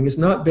building is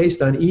not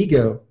based on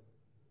ego.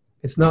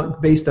 It's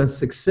not based on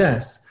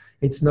success.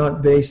 It's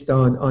not based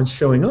on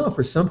showing off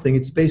or something.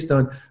 It's based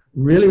on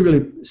really,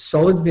 really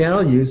solid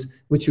values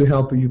which will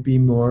help you be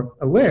more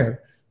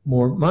aware,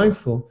 more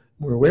mindful,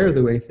 more aware of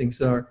the way things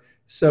are.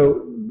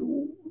 So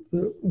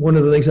one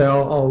of the things I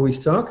always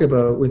talk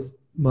about with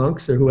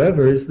monks or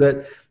whoever is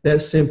that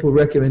simple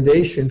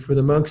recommendation for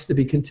the monks to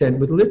be content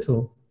with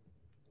little.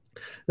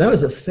 That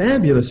was a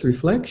fabulous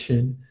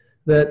reflection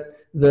that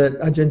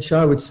Ajahn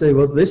Chah would say,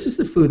 well, this is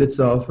the food that's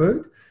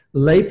offered.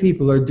 Lay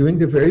people are doing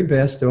their very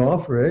best to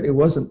offer it. It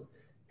wasn't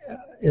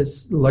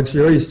as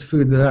luxurious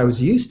food that I was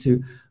used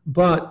to,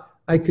 but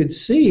I could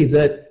see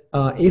that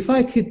if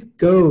I could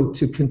go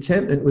to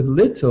contentment with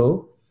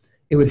little,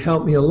 it would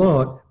help me a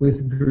lot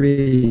with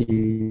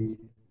greed.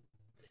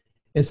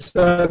 And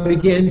so I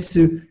began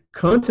to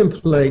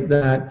contemplate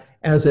that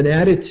as an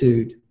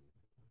attitude.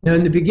 Now,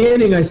 in the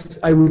beginning,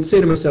 I would say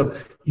to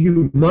myself,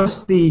 you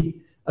must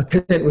be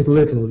content with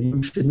little.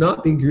 You should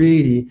not be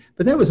greedy.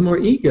 But that was more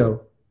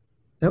ego.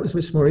 That was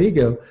much more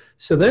ego.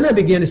 So then I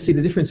began to see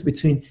the difference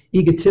between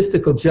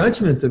egotistical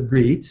judgment of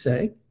greed,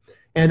 say,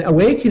 and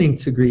awakening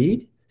to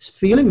greed,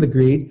 feeling the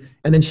greed,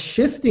 and then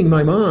shifting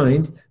my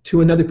mind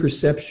to another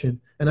perception.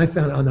 And I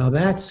found, oh, now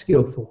that's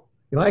skillful.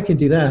 I can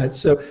do that.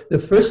 So the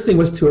first thing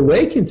was to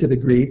awaken to the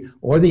greed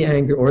or the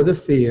anger or the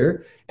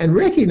fear and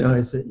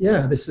recognize it.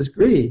 Yeah, this is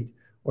greed,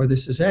 or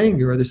this is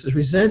anger, or this is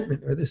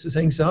resentment, or this is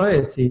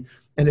anxiety,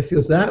 and it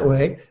feels that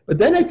way. But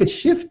then I could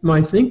shift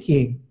my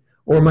thinking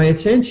or my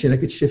attention. I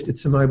could shift it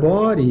to my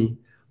body.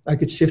 I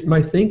could shift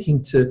my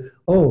thinking to,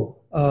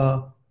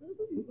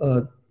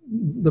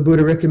 the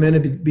Buddha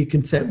recommended be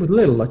content with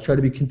little. I try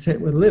to be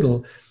content with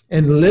little.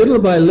 And little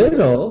by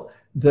little,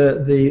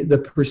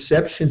 the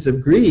perceptions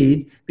of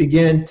greed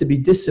began to be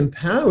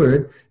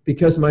disempowered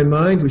because my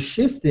mind was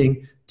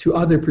shifting to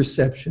other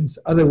perceptions,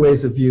 other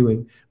ways of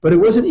viewing. But it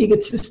wasn't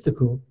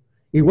egotistical.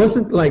 It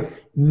wasn't like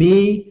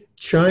me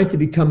trying to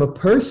become a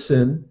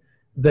person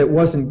that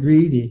wasn't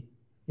greedy.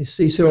 You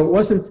see, so it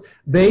wasn't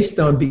based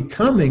on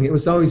becoming, it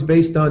was always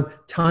based on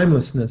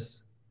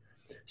timelessness.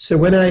 So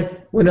when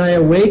I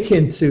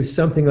awaken to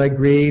something like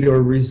greed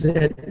or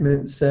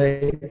resentment,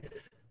 say,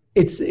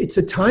 it's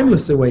a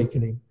timeless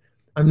awakening.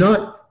 I'm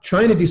not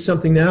trying to do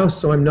something now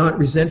so I'm not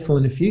resentful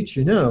in the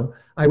future. No,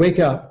 I wake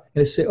up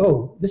and I say,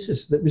 oh,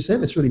 the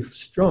resentment's really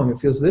strong. It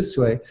feels this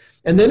way.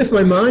 And then if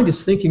my mind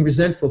is thinking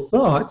resentful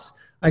thoughts,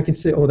 I can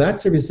say, oh,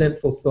 that's a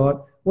resentful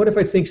thought. What if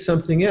I think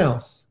something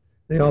else?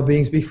 May all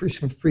beings be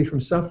free from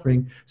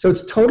suffering. So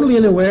it's totally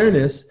an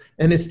awareness,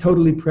 and it's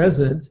totally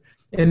present,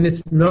 and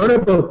it's not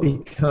about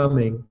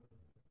becoming.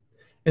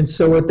 And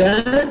so with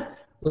that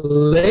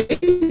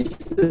lays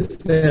the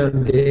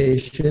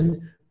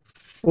foundation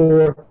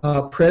for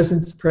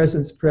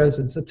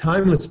presence, a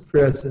timeless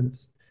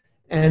presence,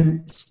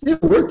 and still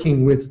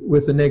working with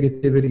the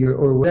negativity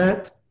or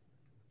that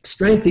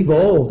strength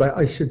evolved,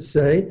 I should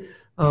say.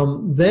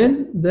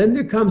 Then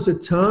there comes a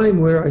time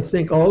where I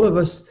think all of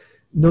us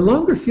no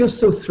longer feel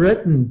so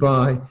threatened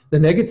by the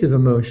negative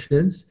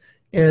emotions,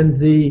 and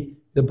the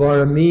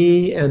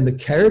barami and the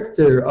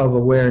character of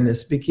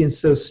awareness begins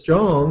so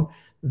strong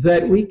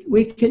that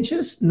we can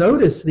just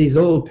notice these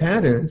old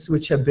patterns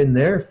which have been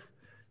there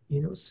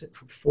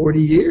for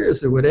 40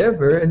 years or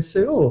whatever, and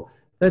say, oh,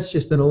 that's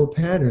just an old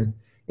pattern.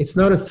 It's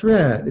not a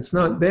threat. It's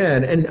not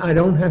bad. And I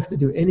don't have to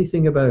do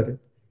anything about it.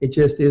 It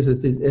just is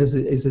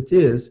as it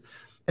is.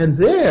 And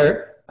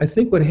there, I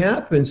think what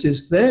happens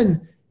is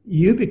then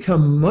you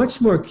become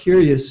much more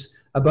curious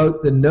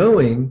about the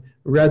knowing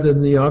rather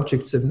than the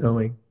objects of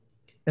knowing.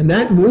 And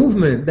that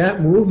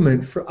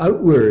movement for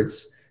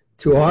outwards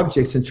to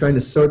objects and trying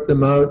to sort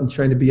them out and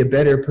trying to be a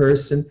better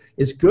person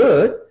is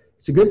good.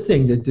 It's a good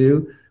thing to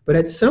do. But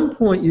at some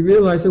point you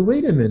realize, oh,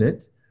 wait a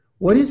minute,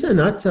 what is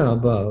anatta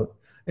about?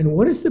 And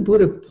what is the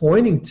Buddha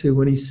pointing to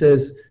when he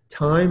says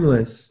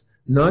timeless,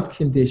 not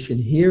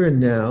conditioned, here and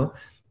now?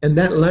 And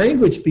that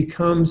language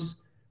becomes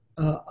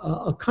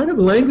a kind of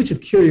language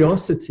of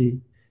curiosity.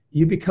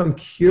 You become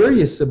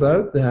curious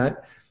about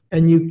that,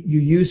 and you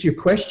use your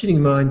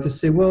questioning mind to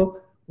say,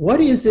 well,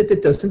 what is it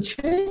that doesn't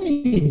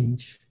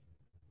change?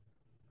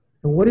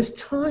 And what is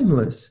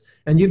timeless?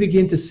 And you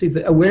begin to see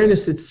that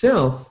awareness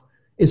itself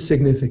is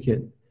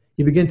significant.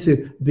 You begin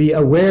to be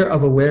aware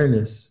of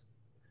awareness.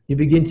 You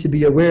begin to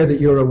be aware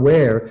that you're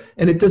aware.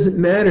 And it doesn't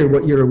matter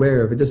what you're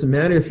aware of. It doesn't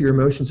matter if your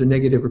emotions are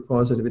negative or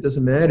positive. It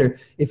doesn't matter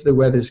if the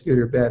weather's good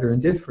or bad or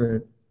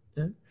indifferent.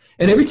 Yeah?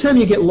 And every time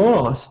you get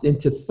lost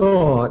into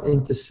thought,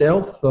 into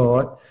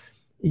self-thought,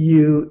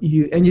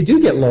 and you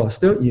do get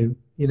lost, don't you?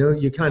 You know,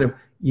 you kind of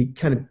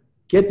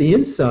get the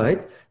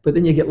insight, but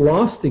then you get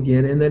lost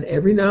again, and then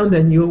every now and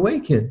then you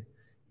awaken.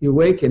 You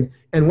awaken.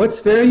 And what's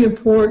very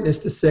important is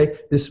to say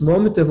this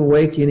moment of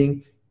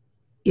awakening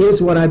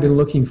is what I've been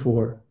looking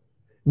for.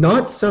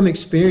 Not some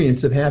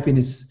experience of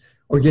happiness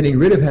or getting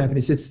rid of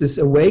happiness. It's this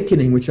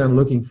awakening which I'm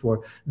looking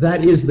for.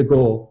 That is the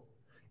goal.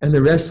 And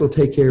the rest will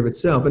take care of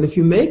itself. And if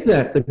you make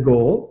that the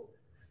goal,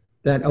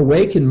 that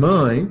awakened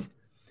mind,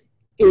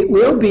 it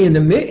will be in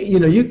the, you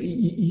know,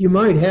 you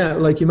might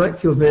have, like, you might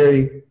feel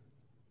very,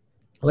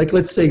 like,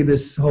 let's say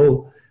this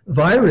whole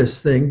virus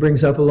thing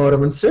brings up a lot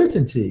of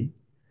uncertainty.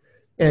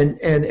 And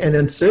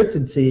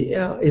uncertainty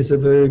is a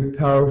very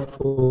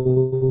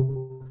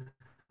powerful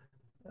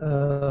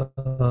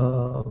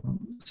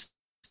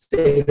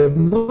state of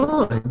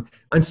mind.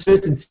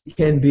 Uncertainty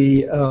can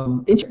be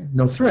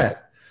no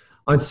threat.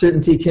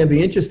 Uncertainty can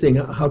be interesting.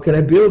 How can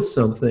I build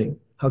something?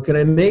 How can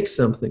I make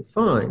something?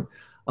 Fine.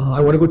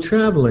 I want to go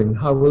traveling.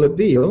 How will it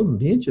be? Oh, it'll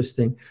be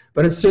interesting.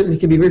 But uncertainty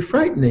can be very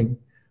frightening.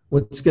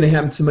 What's going to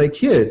happen to my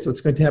kids?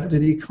 What's going to happen to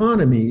the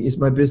economy? Is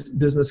my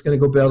business going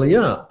to go belly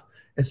up?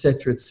 Et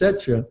cetera, et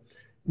cetera.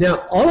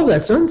 Now, all of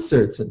that's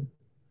uncertain.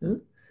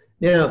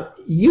 Now,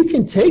 you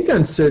can take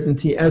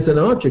uncertainty as an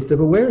object of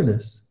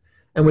awareness.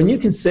 And when you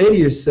can say to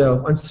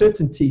yourself,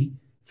 uncertainty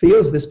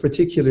feels this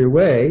particular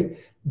way,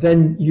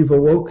 then you've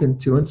awoken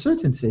to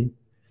uncertainty.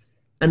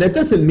 And that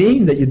doesn't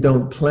mean that you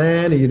don't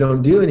plan or you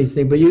don't do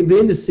anything, but you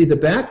begin to see the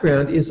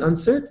background is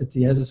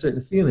uncertainty, has a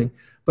certain feeling.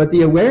 But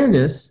the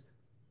awareness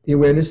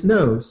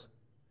knows.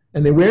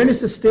 And the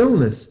awareness is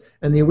stillness,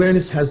 and the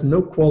awareness has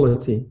no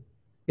quality.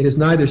 It is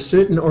neither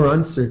certain or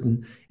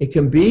uncertain. It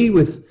can be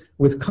with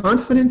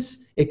confidence,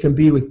 it can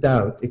be with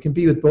doubt. It can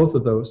be with both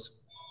of those.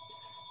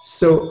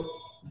 So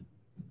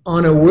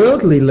on a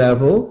worldly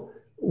level,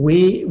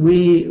 we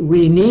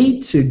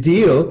need to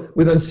deal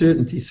with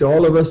uncertainty. So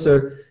all of us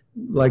are,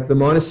 like the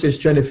monasteries,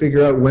 trying to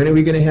figure out when are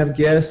we going to have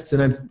guests,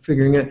 and I'm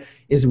figuring out,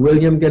 is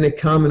William going to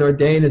come and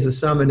ordain as a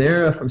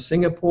Samanera from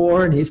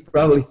Singapore? And he's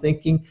probably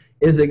thinking,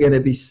 is it going to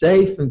be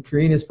safe? And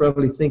Karina's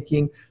probably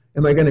thinking,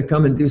 am I going to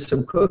come and do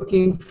some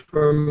cooking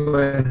for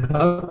my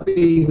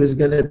hubby who's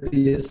going to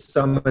be a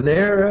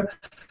Samanera?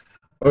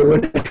 Or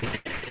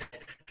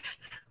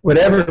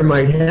whatever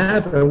might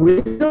happen,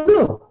 we don't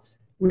know.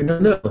 We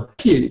don't know.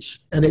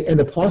 Huge. And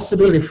the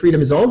possibility of freedom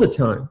is all the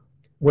time,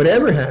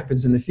 whatever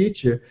happens in the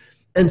future.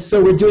 And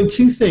so we're doing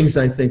two things,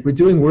 I think. We're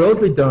doing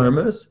worldly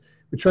dharmas.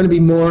 We're trying to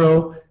be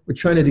moral. We're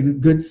trying to do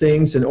good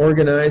things and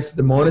organize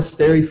the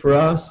monastery for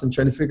us and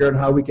trying to figure out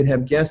how we can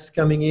have guests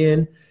coming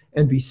in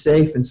and be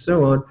safe and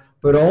so on.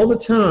 But all the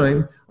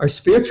time, our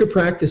spiritual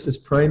practice is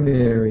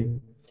primary.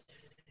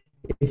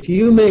 If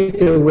you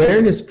make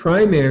awareness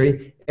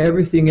primary,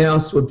 everything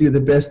else will do the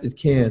best it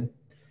can.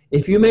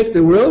 If you make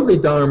the worldly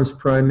dharmas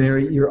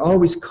primary, you're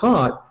always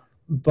caught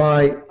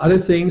by other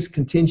things,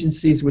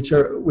 contingencies, which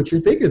are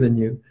bigger than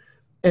you.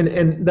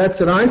 And that's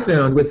what I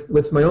found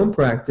with my own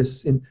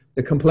practice. In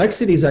the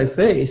complexities I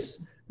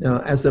face now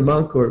as a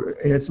monk, or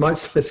it's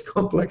much less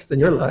complex than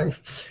your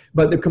life,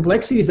 but the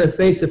complexities I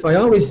face, if I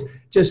always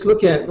just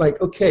look at, like,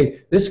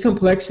 okay, this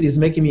complexity is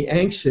making me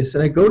anxious,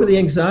 and I go to the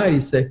anxiety,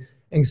 say,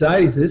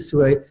 anxiety is this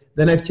way,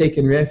 then I've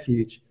taken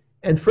refuge.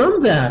 And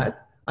from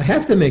that, I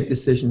have to make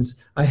decisions.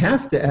 I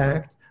have to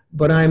act,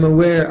 but I'm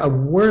aware of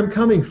where I'm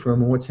coming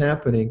from and what's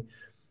happening.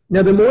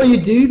 Now, the more you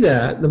do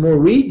that, the more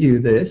we do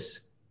this,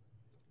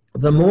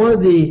 the more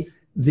the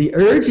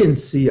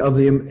urgency of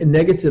the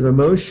negative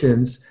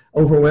emotions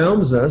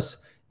overwhelms us,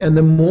 and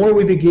the more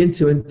we begin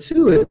to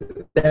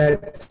intuit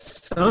that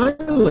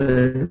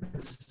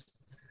silence,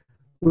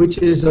 which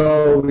is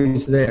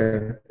always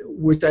there,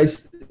 which I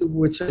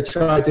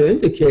try to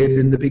indicate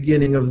in the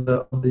beginning of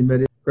the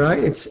meditation.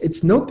 Right?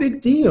 It's no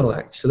big deal,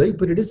 actually,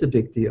 but it is a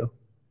big deal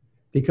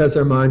because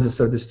our minds are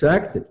so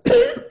distracted.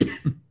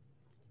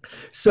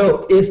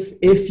 So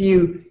if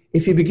you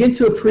begin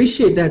to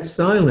appreciate that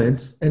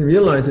silence and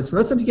realize it's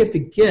not something you have to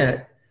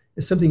get,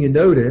 it's something you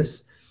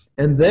notice,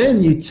 and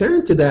then you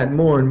turn to that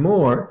more and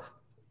more.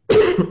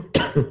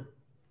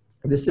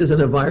 This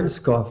isn't a virus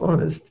cough,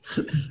 honest.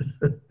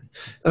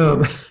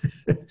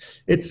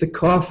 It's a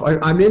cough.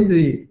 I'm in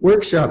the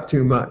workshop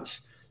too much.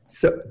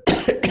 So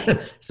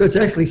it's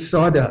actually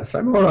sawdust.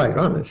 I'm all right,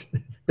 honest.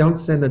 Don't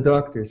send the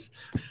doctors.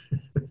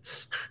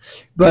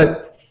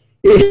 But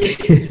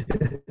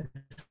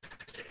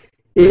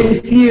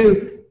if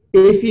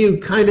you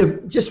kind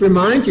of just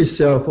remind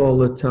yourself all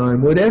the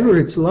time, whatever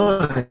it's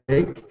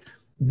like,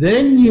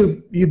 then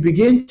you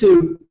begin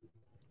to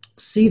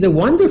see the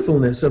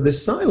wonderfulness of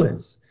this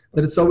silence,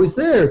 that it's always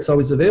there, it's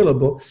always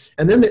available.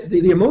 And then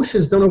the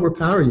emotions don't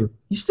overpower you.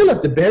 You still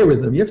have to bear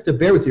with them. You have to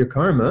bear with your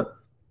karma.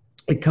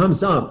 It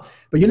comes up,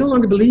 but you no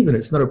longer believe in it.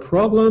 It's not a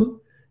problem.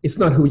 It's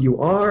not who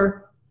you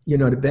are. You're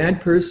not a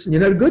bad person.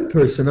 You're not a good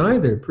person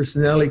either.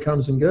 Personality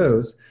comes and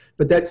goes,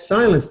 but that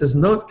silence does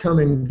not come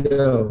and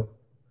go.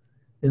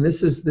 And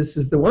this is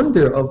the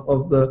wonder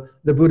of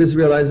the Buddha's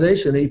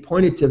realization. He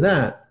pointed to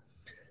that.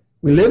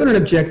 We live in an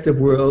objective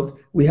world.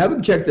 We have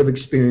objective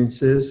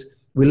experiences.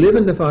 We live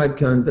in the five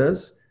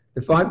khandhas.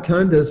 The five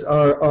khandhas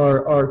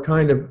are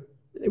kind of,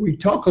 we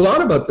talk a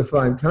lot about the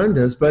five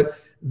khandhas, but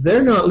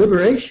they're not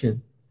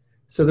liberation.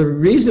 So the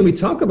reason we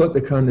talk about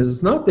the khandhas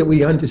is not that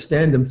we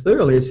understand them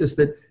thoroughly, it's just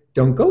that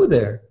don't go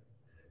there.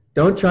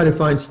 Don't try to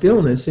find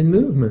stillness in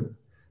movement.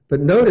 But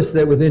notice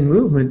that within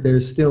movement,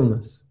 there's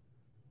stillness.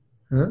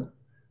 Huh?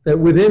 That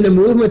within the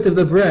movement of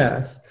the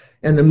breath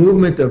and the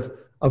movement of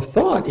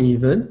thought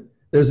even,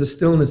 there's a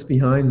stillness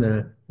behind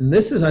that. And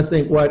this is, I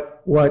think,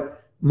 what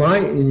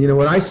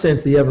I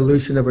sense the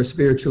evolution of our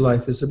spiritual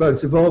life is about.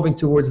 It's evolving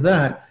towards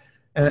that.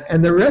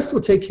 And the rest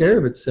will take care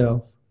of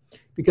itself.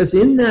 Because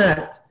in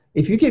that,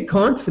 if you get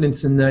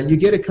confidence in that, you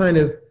get a kind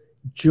of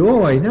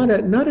joy, not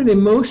an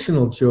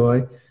emotional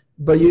joy,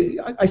 but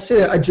I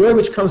say a joy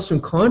which comes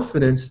from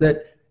confidence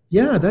that,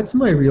 yeah, that's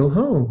my real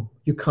home.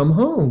 You come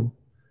home.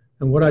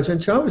 And what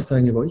Ajahn Chah was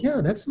talking about,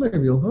 yeah, that's my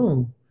real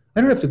home.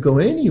 I don't have to go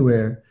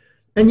anywhere.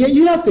 And yet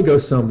you have to go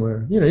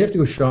somewhere. You have to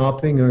go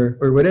shopping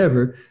or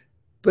whatever.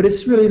 But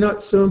it's really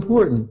not so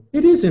important.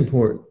 It is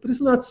important, but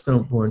it's not so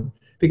important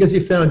because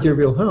you found your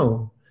real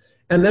home.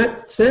 And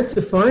that sense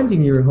of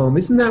finding your home,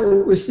 isn't that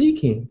what we're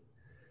seeking?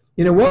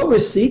 What we're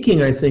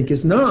seeking, I think,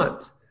 is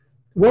not.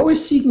 What we're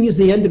seeking is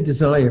the end of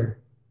desire.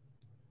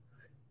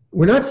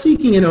 We're not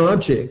seeking an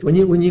object. When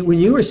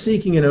you are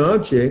seeking an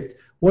object,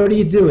 what are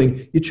you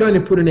doing? You're trying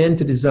to put an end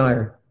to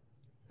desire.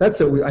 That's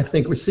what I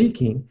think we're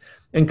seeking.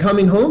 And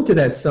coming home to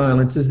that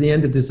silence is the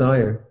end of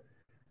desire.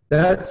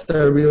 That's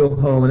our real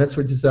home, and that's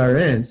where desire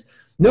ends.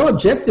 No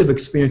objective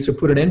experience will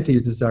put an end to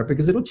your desire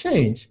because it'll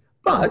change.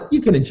 But you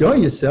can enjoy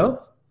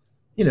yourself.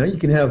 You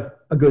can have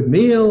a good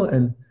meal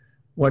and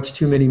watch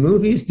too many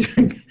movies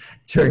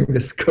during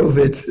this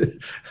COVID.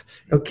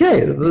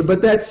 Okay,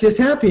 but that's just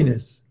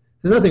happiness.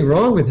 There's nothing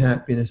wrong with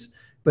happiness.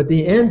 But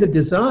the end of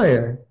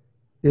desire,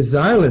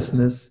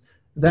 desirelessness,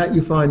 that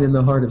you find in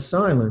the heart of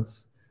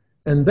silence.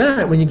 And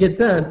that, when you get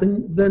that,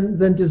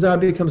 then desire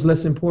becomes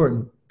less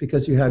important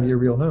because you have your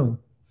real home.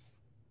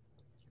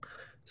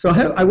 So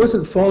I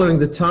wasn't following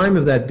the time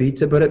of that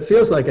Bita, but it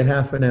feels like a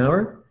half an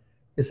hour.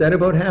 Is that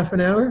about half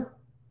an hour?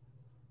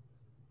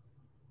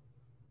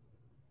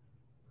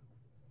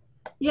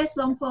 Yes,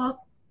 Long Po.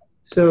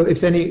 So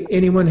if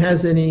anyone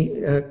has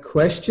any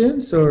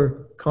questions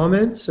or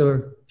comments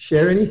or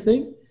share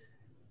anything,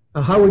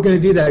 how are we going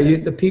to do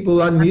that? The people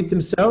unmute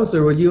themselves,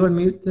 or will you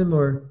unmute them,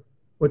 or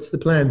what's the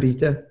plan,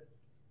 Bita?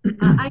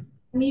 I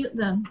mute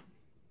them.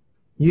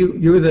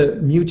 You're the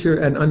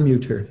muter and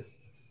unmuter.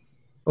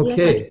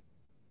 Okay.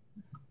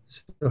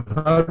 Yes, So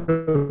how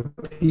do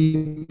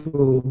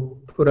people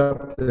put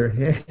up their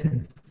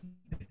hand?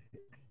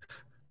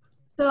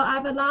 So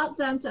I've allowed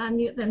them to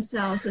unmute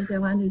themselves if they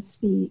want to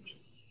speak.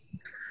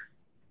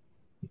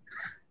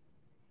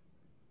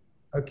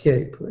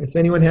 Okay. If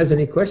anyone has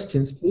any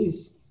questions,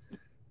 please.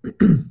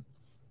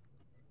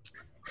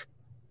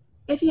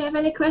 If you have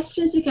any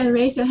questions, you can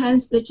raise your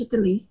hands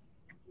digitally.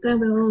 Then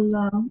we'll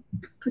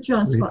put you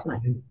on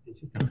spotlight. Did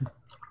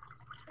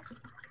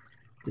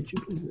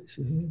you please raise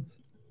your hands?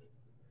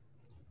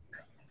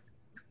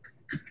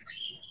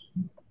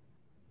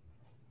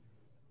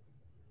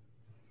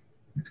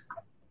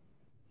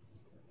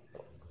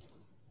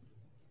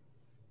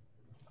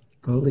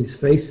 All these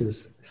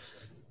faces.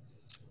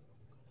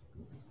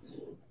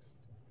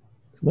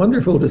 It's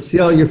wonderful to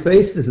see all your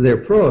faces there,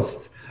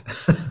 Prost.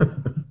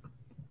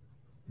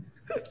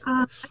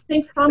 I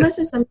think Thomas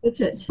is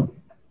unmuted.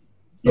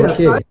 Yes,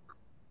 Okay. I have a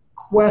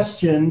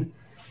question.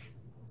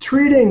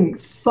 Treating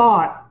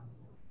thought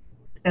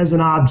as an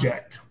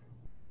object.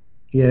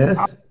 Yes.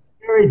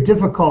 Very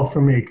difficult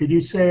for me. Could you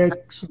say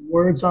some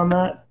words on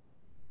that?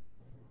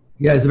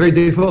 Yeah, it's very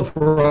difficult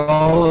for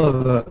all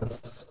of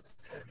us.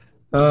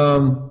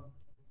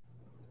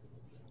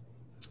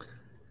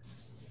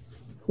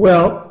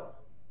 Well,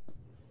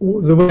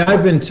 the way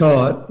I've been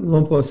taught,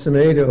 Lompo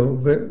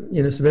Samedo,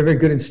 it's a very, very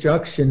good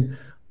instruction.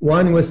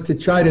 One was to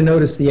try to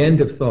notice the end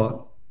of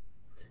thought.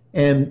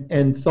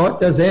 And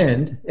thought does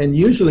end. And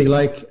usually,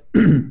 like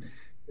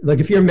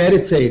if you're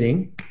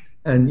meditating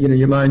and,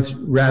 your mind's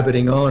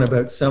rabbiting on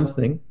about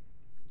something,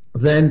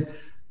 then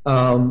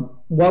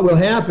what will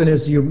happen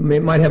is you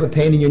might have a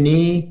pain in your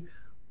knee,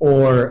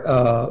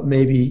 or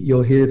maybe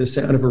you'll hear the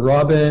sound of a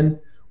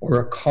robin or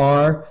a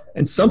car,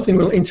 and something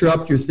will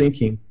interrupt your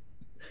thinking.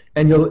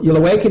 And you'll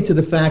awaken to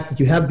the fact that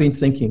you have been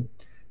thinking.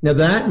 Now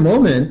that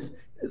moment,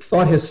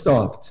 thought has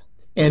stopped.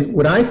 And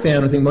what I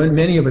found, I think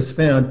many of us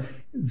found,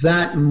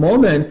 that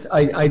moment,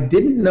 I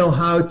didn't know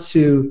how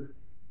to,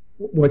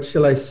 what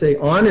shall I say,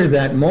 honor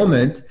that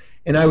moment.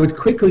 And I would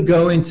quickly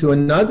go into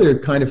another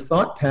kind of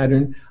thought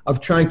pattern of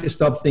trying to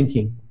stop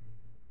thinking.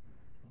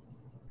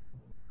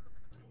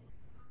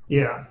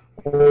 Yeah.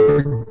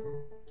 Or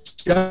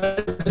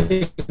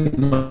judging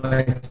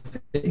my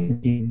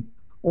thinking,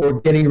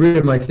 or getting rid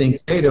of my thinking.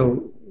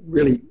 Plato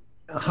really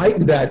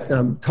heightened that,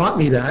 taught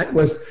me that,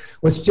 was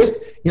just,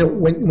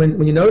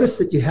 when you notice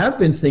that you have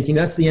been thinking,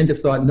 that's the end of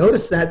thought.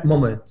 Notice that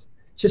moment.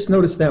 Just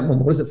notice that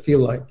moment. What does it feel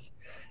like?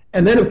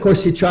 And then, of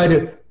course, you try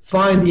to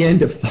find the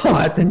end of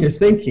thought, and you're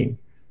thinking.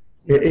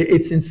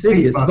 It's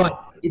insidious.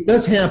 But it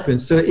does happen.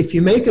 So if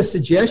you make a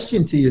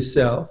suggestion to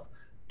yourself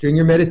during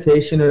your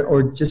meditation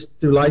or just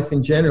through life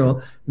in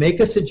general, make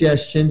a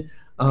suggestion.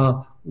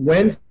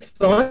 When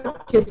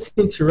thought gets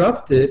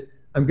interrupted,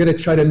 I'm going to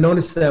try to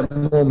notice that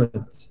moment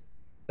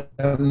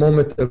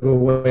of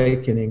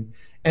awakening.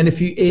 And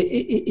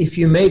if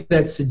you make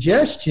that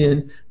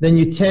suggestion, then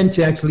you tend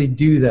to actually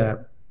do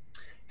that.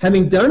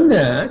 Having done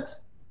that,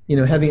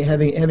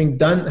 having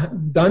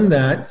done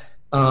that,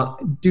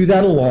 do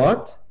that a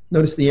lot.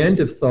 Notice the end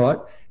of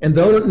thought, and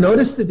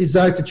notice the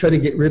desire to try to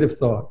get rid of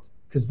thought,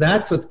 because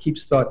that's what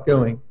keeps thought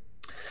going.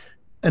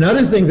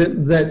 Another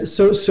thing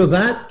so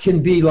that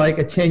can be like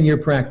a 10-year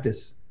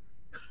practice,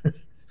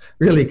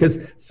 really, because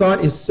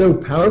thought is so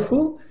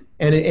powerful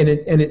and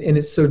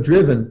it's so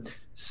driven.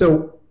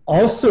 So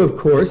also, of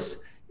course,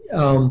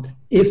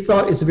 if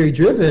thought is very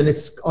driven,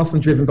 it's often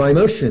driven by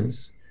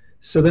emotions.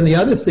 So then the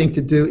other thing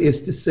to do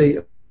is to say,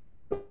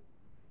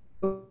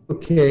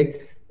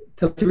 okay,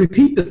 to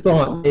repeat the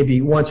thought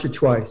maybe once or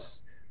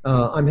twice.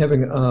 I'm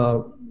having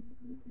a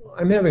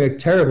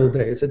terrible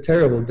day. It's a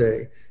terrible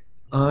day.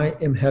 I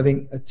am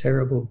having a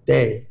terrible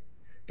day.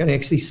 Can I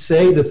actually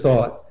say the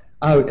thought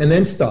out and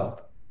then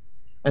stop?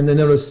 And then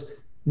notice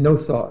no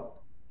thought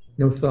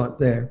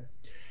there.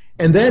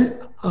 And then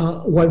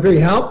what very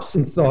helps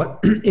in thought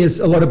is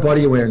a lot of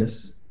body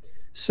awareness.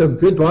 So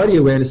good body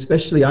awareness,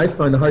 especially I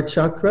find the heart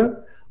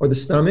chakra or the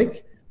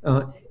stomach,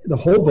 the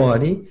whole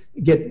body,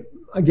 you get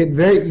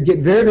very,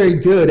 very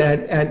good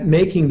at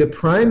making the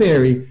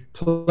primary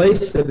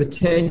place of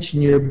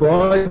attention your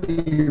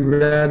body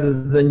rather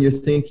than your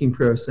thinking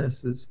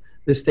processes.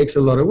 This takes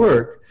a lot of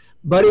work.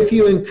 But if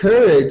you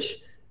encourage,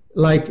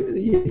 like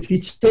if you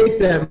take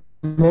that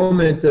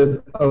moment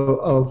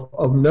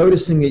of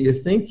noticing that you're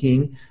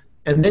thinking,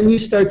 and then you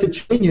start to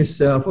train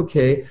yourself,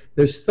 okay,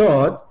 there's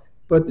thought,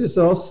 but there's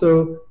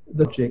also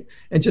the object,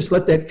 and just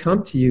let that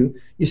come to you.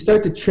 You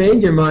start to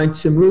train your mind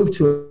to move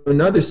to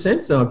another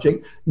sense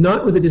object,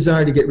 not with a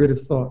desire to get rid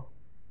of thought.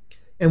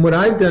 And what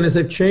I've done is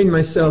I've trained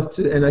myself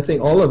to, and I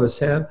think all of us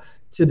have,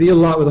 to be a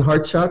lot with the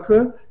heart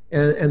chakra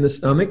and the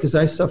stomach, because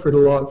I suffered a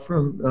lot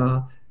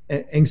from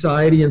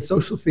anxiety and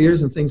social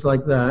fears and things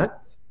like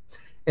that.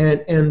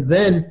 And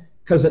then,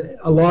 because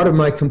a lot of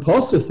my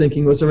compulsive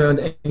thinking was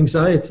around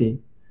anxiety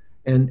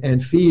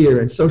and fear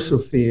and social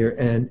fear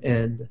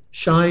and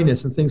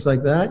shyness and things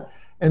like that,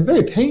 and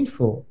very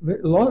painful,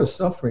 a lot of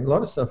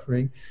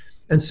suffering.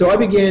 And so I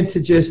began to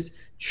just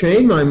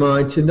train my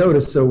mind to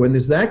notice. So when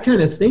there's that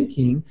kind of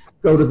thinking,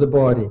 go to the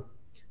body.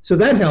 So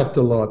that helped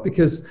a lot,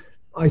 because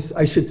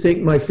I should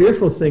think my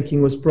fearful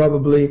thinking was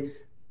probably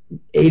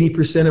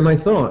 80% of my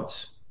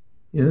thoughts.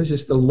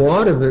 Just a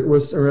lot of it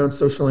was around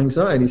social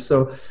anxiety.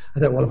 So I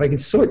thought, well, if I can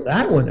sort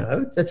that one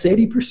out, that's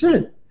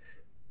 80%.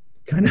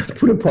 Kind of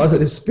put a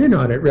positive spin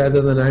on it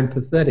rather than I'm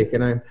pathetic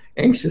and I'm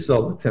anxious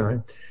all the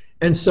time.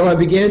 And so I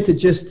began to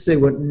just say,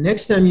 well,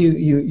 next time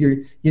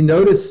you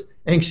notice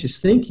anxious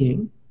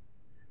thinking,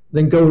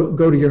 then go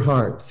to your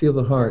heart, feel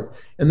the heart.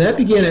 And that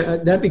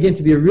began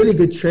to be a really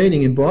good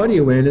training in body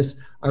awareness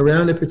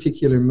around a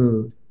particular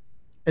mood.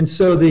 And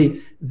so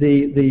the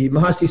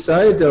Mahasi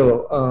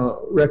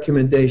Sayadaw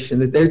recommendation,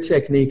 that their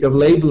technique of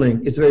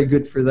labeling is very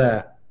good for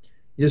that.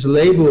 You just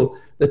label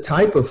the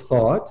type of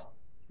thought,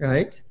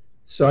 right?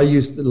 So I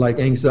used like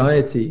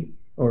anxiety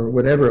or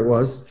whatever it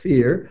was,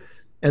 fear,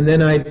 and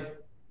then I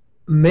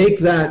make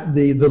that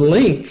the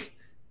link,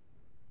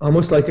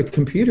 almost like a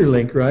computer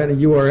link, right? A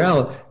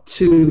URL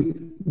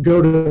to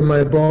go to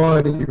my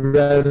body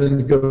rather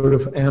than go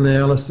to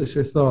analysis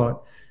or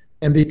thought.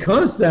 And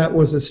because that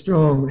was a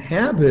strong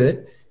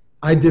habit,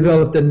 I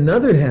developed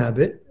another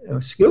habit,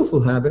 a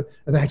skillful habit,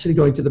 of actually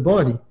going to the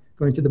body.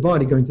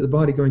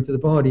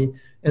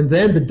 And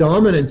then the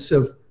dominance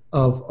of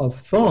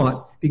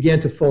thought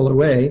began to fall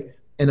away,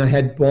 and I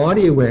had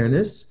body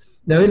awareness.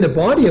 Now in the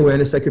body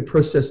awareness, I could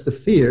process the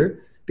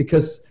fear,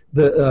 because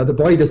the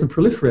body doesn't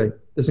proliferate,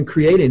 doesn't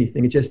create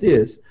anything, it just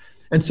is.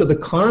 And so the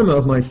karma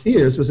of my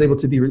fears was able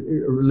to be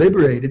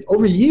liberated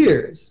over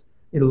years.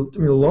 It took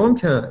me a long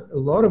time, a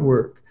lot of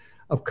work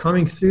of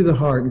coming through the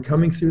heart and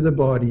coming through the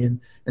body and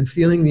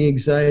feeling the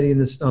anxiety in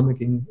the stomach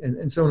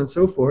and so on and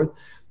so forth,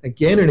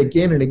 again and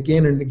again and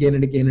again and again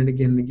and again and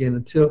again and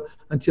again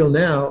until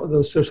now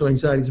those social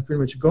anxieties are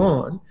pretty much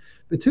gone.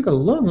 But it took a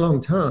long,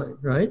 long time,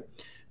 right?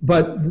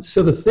 But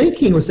so the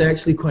thinking was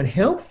actually quite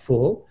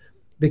helpful,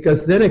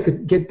 because then I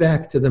could get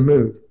back to the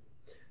mood.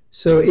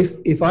 So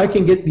if I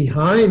can get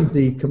behind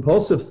the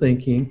compulsive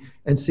thinking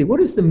and see what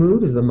is the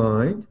mood of the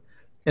mind,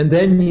 and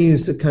then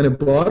use a kind of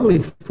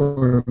bodily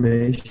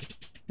formation,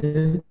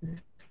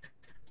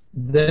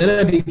 then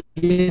I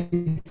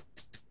begin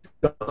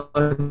to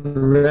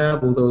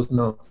unravel those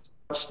knots.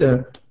 I watched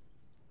a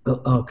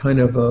kind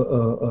of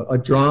a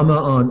drama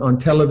on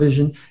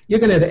television. You're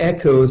going to have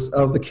echoes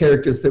of the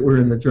characters that were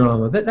in the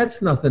drama.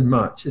 That's nothing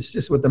much. It's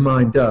just what the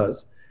mind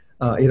does.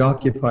 It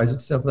occupies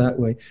itself that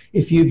way.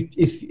 If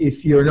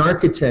you're an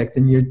architect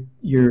and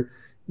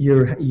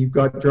you've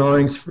got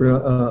drawings for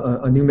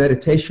a new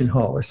meditation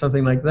hall or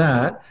something like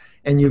that,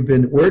 and you've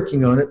been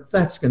working on it,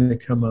 that's going to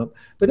come up.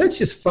 But that's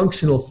just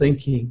functional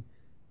thinking.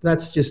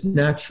 That's just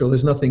natural.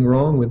 There's nothing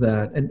wrong with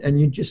that. And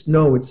you just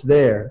know it's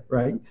there,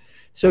 right?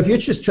 So if you're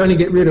just trying to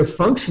get rid of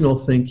functional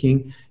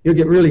thinking, you'll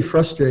get really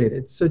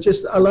frustrated. So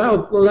just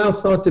allow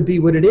thought to be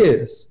what it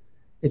is.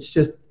 It's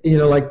just,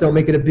 like, don't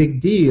make it a big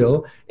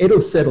deal.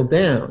 It'll settle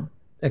down,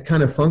 that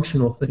kind of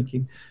functional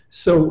thinking.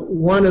 So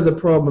one of the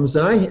problems,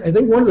 I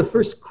think one of the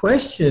first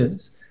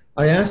questions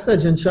I asked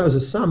Ajahn Chah as a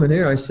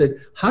Samanera, I said,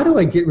 how do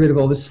I get rid of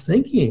all this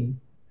thinking?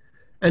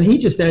 And he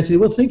just answered,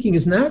 well, thinking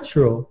is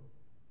natural.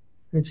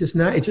 It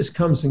just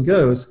comes and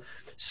goes.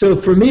 So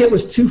for me, it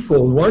was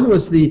twofold. One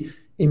was the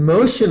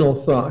emotional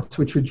thoughts,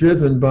 which were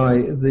driven by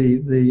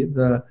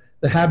the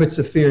habits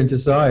of fear and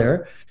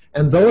desire,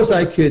 and those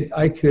I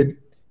could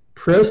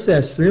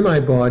process through my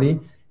body,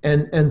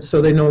 and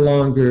so they no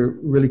longer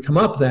really come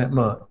up that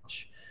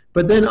much.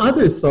 But then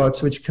other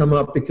thoughts which come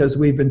up because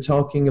we've been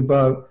talking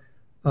about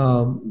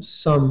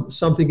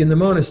something in the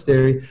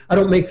monastery, I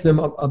don't make them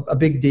a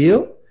big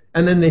deal,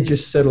 and then they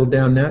just settle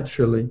down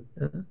naturally.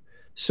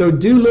 So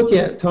do look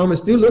at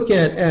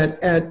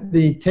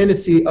the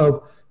tendency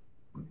of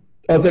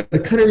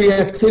the kind of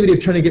reactivity of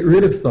trying to get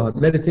rid of thought.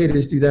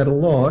 Meditators do that a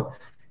lot.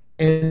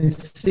 And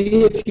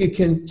see if you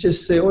can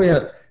just say, oh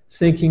yeah,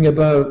 thinking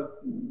about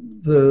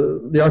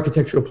the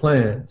architectural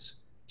plans.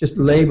 Just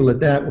label it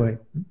that way.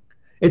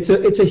 It's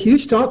a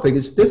huge topic.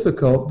 It's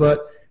difficult,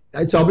 but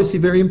it's obviously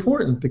very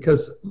important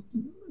because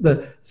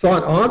the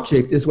thought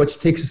object is what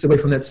takes us away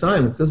from that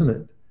silence, doesn't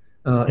it?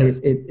 Yes.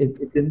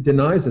 It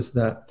denies us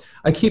that.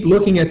 I keep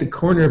looking at the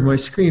corner of my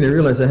screen. I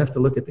realize I have to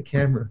look at the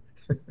camera.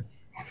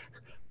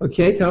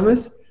 Okay,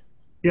 Thomas?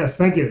 Yes,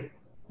 thank you.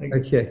 Thank you.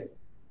 Okay.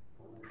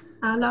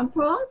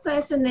 Lampro,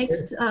 there's the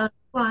next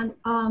one,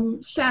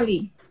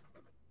 Shelley.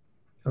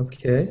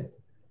 Okay.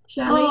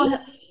 Shelley? Oh,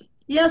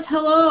 yes,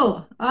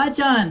 hello,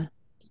 Ajahn.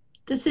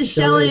 This is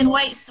Shelley. Shelley in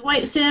White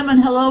Salmon.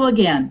 Hello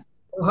again.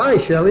 Oh, hi,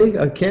 Shelley.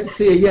 I can't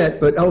see you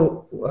yet, but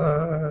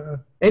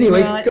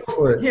anyway, Well, go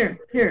for it.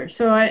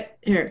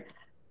 Here.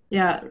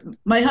 Yeah,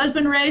 my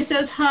husband Ray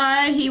says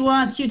hi. He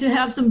wants you to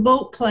have some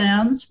boat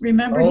plans.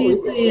 Remember,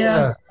 he's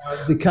the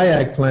the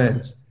kayak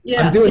plans.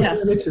 yes, I'm doing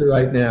yes, furniture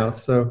right now,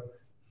 so.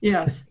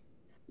 yes.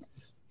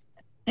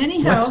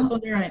 Anyhow,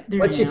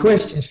 What's your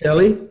question,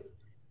 Shelley?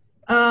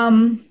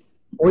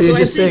 Or you're so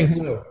just saying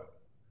hello?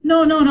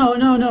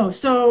 No.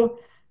 So,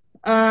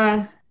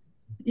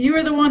 you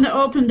were the one that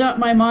opened up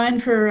my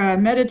mind for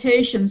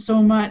meditation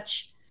so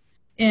much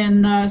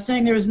in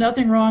saying there was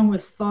nothing wrong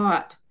with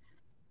thought.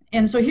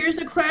 And so here's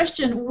a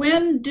question.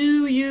 When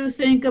do you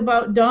think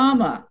about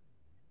Dhamma?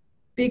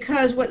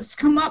 Because what's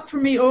come up for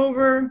me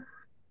over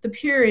the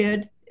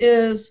period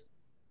is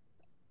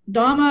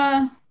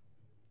Dhamma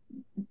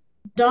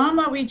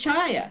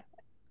Vichaya.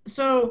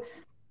 So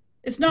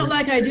it's not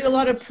like I do a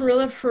lot of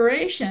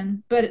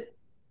proliferation, but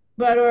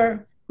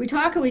or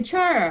Vitaka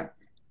Vichara,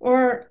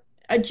 or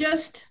I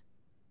get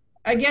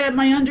at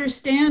my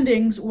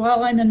understandings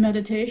while I'm in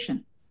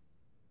meditation.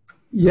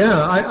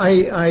 Yeah,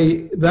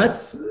 I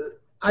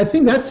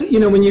think that's,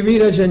 when you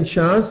read Ajahn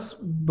Chah's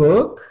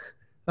book,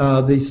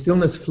 The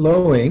Stillness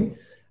Flowing,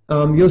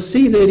 you'll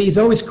see that he's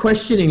always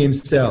questioning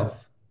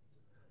himself.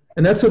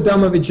 And that's what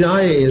Dhamma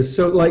Vicaya is.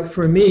 So like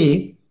for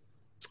me,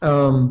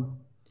 I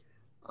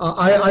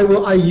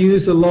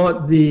use a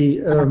lot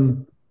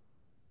the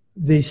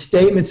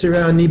statements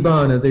around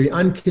Nibbana, the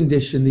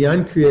unconditioned, the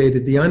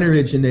uncreated, the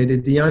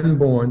unoriginated, the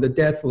unborn, the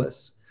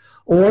deathless.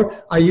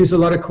 Or I use a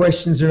lot of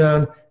questions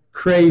around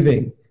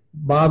craving,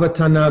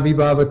 bhavatanha,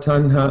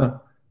 vibhavatanha,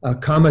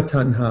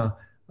 kamatanha,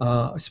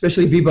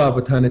 especially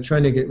vibhavatanha,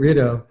 trying to get rid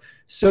of.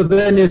 So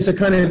then there's a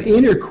kind of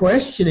inner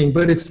questioning,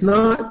 but it's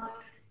not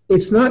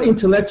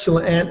intellectual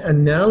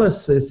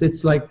analysis.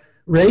 It's like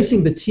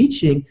raising the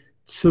teaching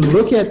to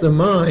look at the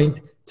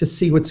mind to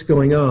see what's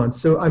going on.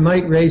 So I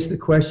might raise the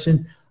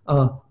question,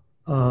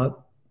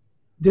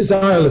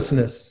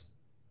 desirelessness.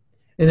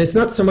 And it's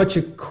not so much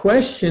a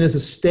question as a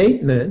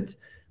statement,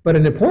 but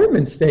an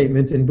important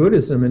statement in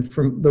Buddhism and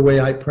from the way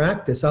I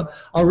practice.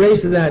 I'll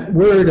raise that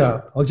word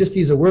up. I'll just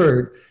use a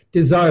word,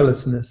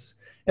 desirelessness.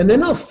 And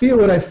then I'll feel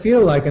what I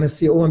feel like, and I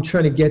see, I'm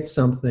trying to get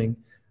something.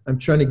 I'm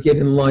trying to get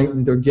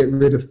enlightened or get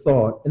rid of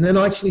thought. And then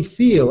I'll actually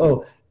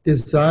feel,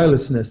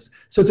 desirelessness.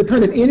 So it's a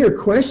kind of inner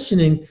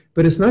questioning,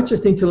 but it's not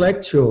just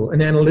intellectual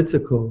and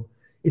analytical.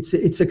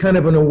 It's a kind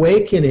of an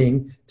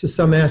awakening to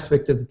some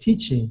aspect of the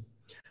teaching.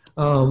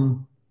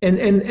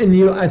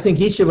 I think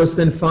each of us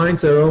then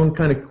finds our own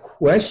kind of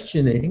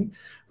questioning.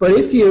 But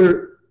if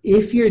you're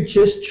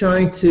just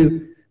trying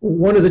to,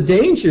 one of the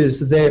dangers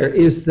there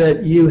is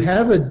that you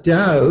have a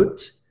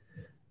doubt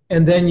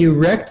and then you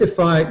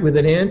rectify it with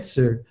an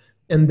answer.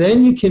 And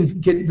then you can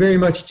get very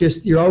much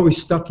you're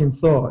always stuck in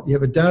thought. You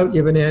have a doubt, you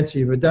have an answer,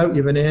 you have a doubt,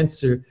 you have an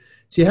answer.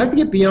 So you have to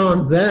get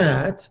beyond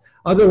that.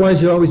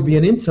 Otherwise, you'll always be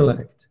an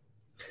intellect.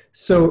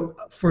 So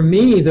for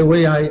me, the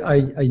way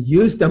I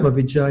use Dhamma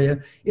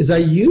Vicaya is I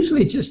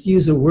usually just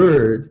use a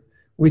word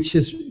which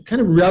is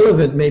kind of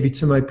relevant maybe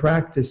to my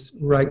practice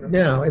right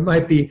now. It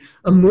might be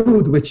a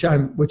mood which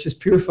is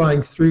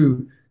purifying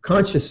through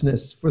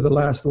consciousness for the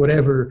last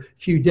whatever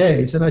few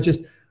days, and I just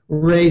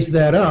raise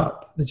that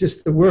up,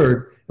 just the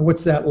word, and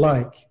what's that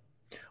like?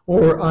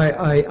 Or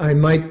I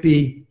might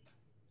be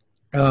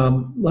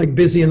like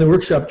busy in the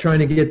workshop trying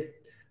to get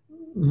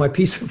my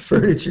piece of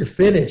furniture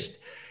finished,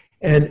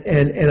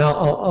 and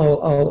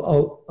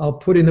I'll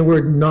put in the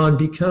word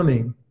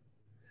non-becoming,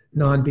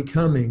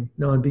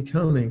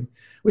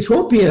 which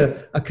won't be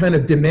a kind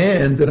of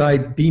demand that I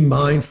be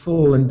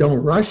mindful and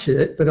don't rush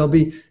it, but I'll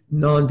be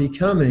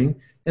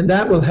non-becoming, and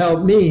that will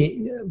help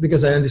me,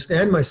 because I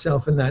understand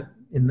myself in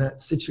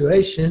that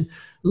situation,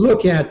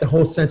 look at the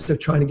whole sense of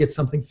trying to get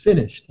something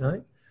finished,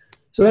 right?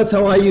 So that's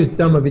how I use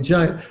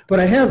Dhammavicaya.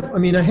 But I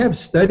have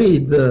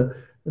studied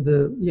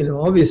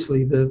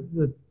obviously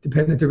the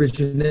dependent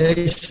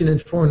origination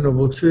and Four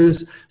Noble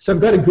Truths. So I've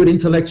got a good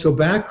intellectual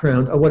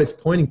background of what it's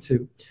pointing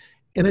to.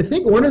 And I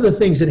think one of the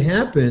things that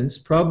happens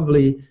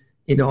probably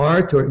in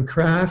art or in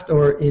craft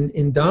or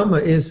in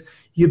Dhamma is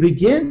you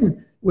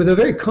begin with a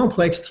very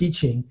complex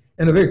teaching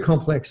and a very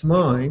complex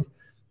mind.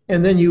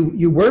 And then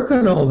you work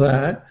on all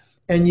that,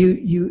 and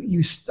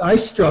I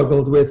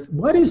struggled with,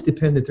 what is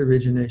dependent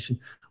origination?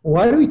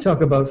 Why do we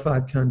talk about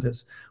five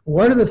khandhas?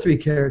 What are the three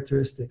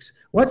characteristics?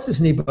 What's this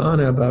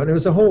nibbana about? And it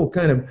was a whole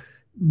kind of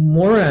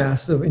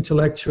morass of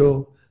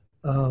intellectual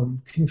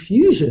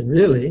confusion,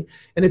 really.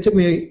 And it took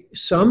me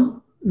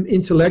some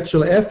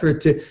intellectual effort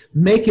to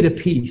make it a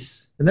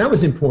piece. And that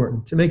was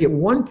important, to make it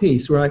one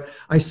piece where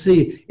I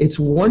see it's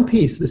one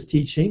piece, this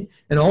teaching,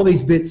 and all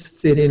these bits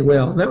fit in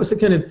well. And that was the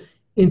kind of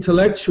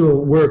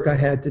intellectual work I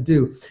had to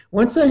do.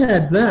 Once I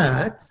had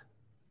that,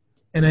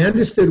 and I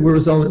understood where it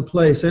was all in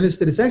place, I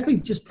understood it's actually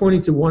just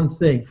pointing to one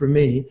thing for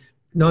me,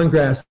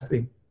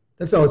 non-grasping.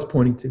 That's all it's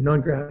pointing to,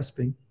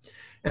 non-grasping.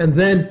 And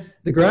then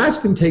the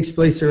grasping takes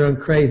place around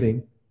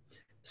craving.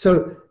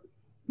 So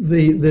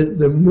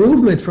the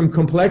movement from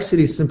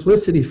complexity to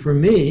simplicity for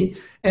me,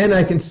 and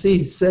I can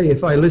say,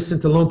 if I listen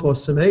to Lompo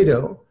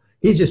Samedo,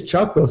 he just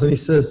chuckles and he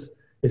says,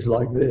 it's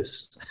like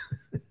this.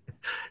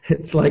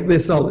 It's like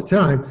this all the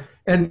time.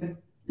 And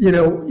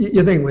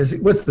you think,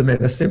 what's the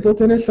man, a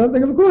simpleton or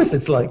something? Of course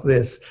it's like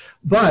this.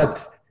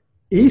 But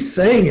he's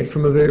saying it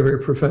from a very, very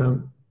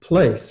profound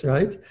place,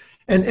 right?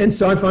 And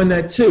so I find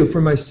that too for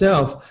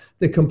myself.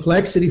 The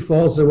complexity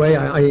falls away.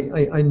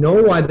 I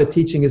know why the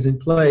teaching is in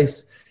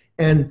place.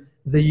 And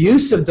the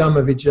use of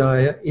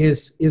Dhammavicaya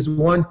is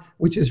one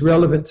which is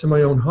relevant to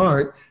my own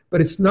heart,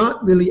 but it's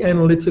not really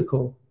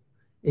analytical.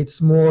 It's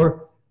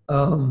more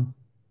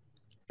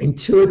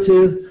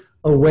intuitive,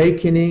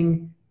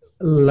 awakening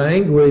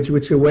language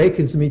which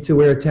awakens me to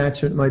where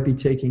attachment might be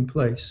taking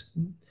place.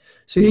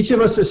 So each of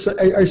us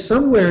are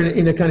somewhere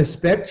in a kind of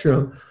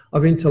spectrum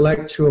of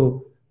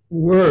intellectual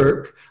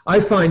work. I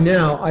find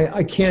now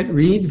I can't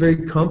read very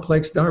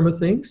complex Dharma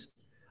things.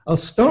 I'll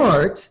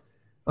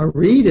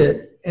read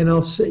it, and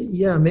I'll say,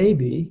 yeah,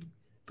 maybe,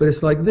 but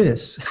it's like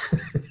this.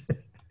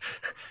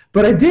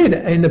 But I did,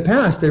 in the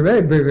past, I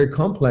read very, very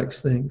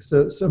complex things.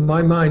 So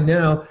my mind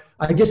now,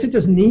 I guess it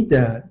doesn't need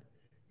that.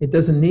 It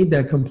doesn't need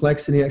that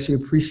complexity. It actually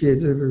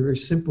appreciates very, very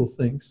simple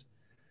things.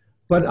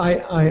 But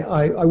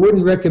I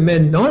wouldn't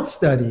recommend not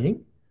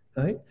studying,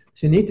 right?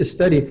 So you need to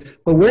study.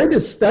 But where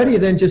does study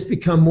then just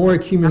become more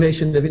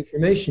accumulation of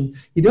information?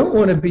 You don't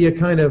want to be a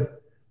kind of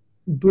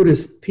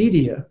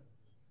Buddhistpedia,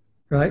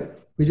 right?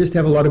 We just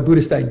have a lot of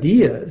Buddhist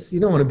ideas. You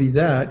don't want to be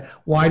that.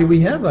 Why do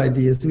we have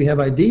ideas? We have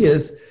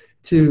ideas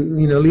to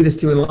lead us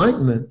to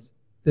enlightenment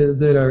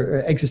that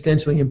are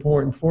existentially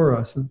important for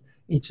us. And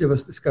each of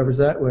us discovers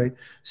that way.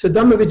 So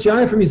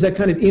Dhammavicaya for me is that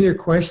kind of inner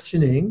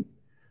questioning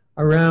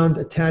around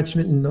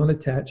attachment and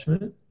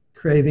non-attachment,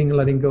 craving and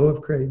letting go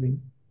of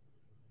craving.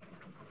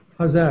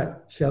 How's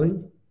that, Shelley?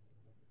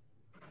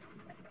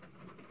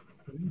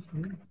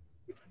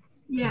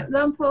 Yeah,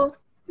 Lompo,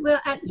 we're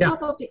at the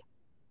top of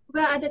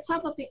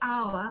the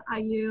hour. Are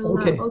you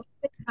okay with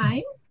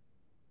time?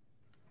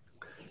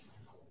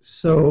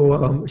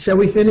 So shall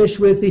we finish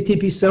with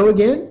Itipiso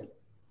again?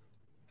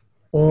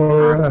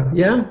 Or,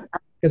 yeah?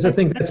 Because I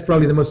think that's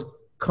probably the most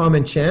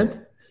common chant.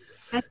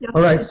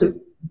 All right, so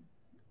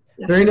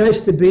very nice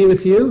to be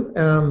with you.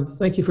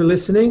 Thank you for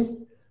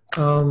listening.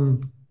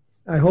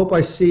 I hope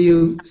I see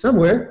you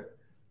somewhere,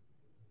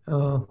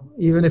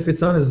 even if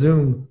it's on a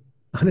Zoom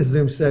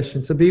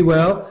session. So be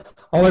well.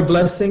 All our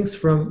blessings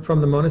from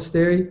the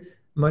monastery.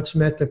 Much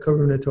metta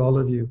karuna to all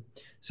of you.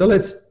 So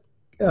let's,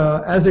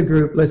 as a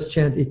group, let's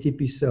chant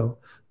Itipiso.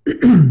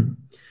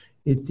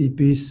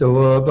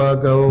 Itipiso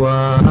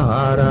bhagava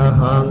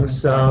arahang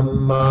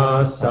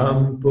samma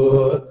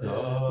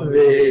sambuddho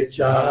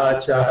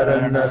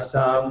vichacharana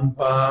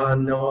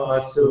sampano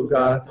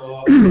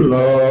asugato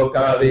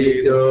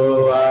lokavidu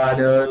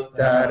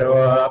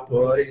anuttaro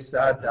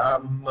purisa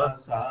dhamma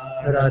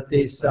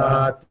sarati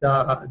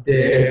satta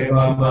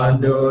deva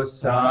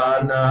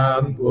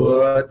manusanam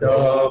buddho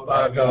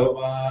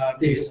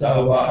bhagavati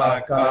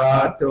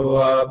savakato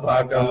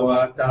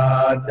bhagavata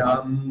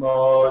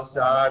dhammo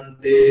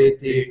santi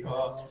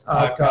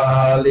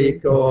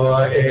Akaliko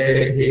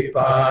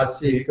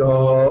ehipasiko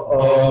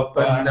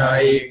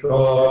opanai โก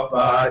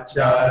ปัจจ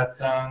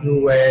ตัง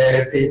เว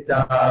ทิต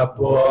าโพ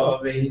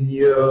วินโ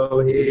ย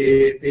หิ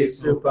ติ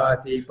สุป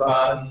ฏิปั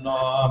นโน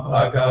ภ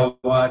ะคะ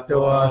วะโต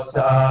ส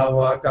าว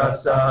ก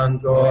สัง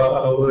โฆ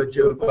อุ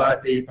จุป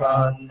ฏิปั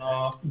นโน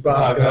ภ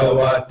ะคะว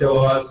ะโต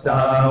ส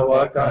าว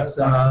ก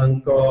สัง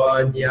โฆ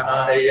ญา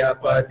ณ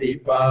ปฏิ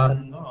ปัน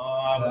โน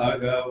ภะ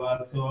คะวะ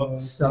โต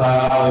สา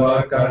ว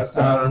ก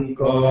สังโ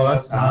ฆ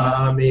สา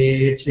มี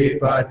จิ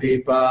ปฏิ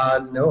ปัน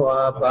โน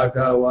ภะค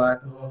ะวะ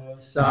โต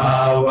สา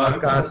ว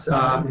ก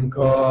สังโฆ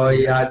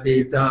ยะติ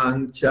ตัง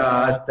จั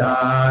ตตา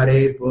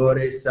ริปุ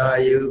ริสา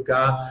ยุก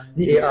ะ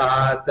นิอา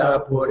ต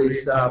ปุริ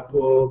ส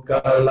ปุก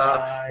ลา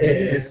เอ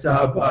สะ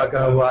ภะค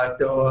ะวะโ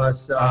ต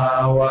สา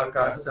วก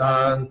สั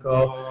งโฆ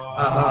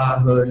อา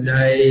หุเน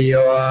ยโย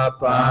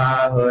ปา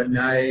หุเน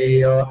ย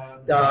โย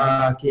ตา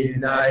คิ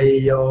นัย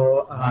โย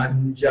อัญ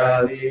จ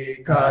ลิ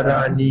กร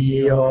ณี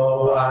โย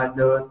อ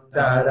นุตต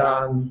รั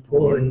ง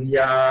ปุญญ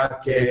า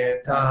เก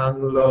ตัง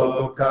โล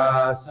กั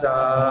สส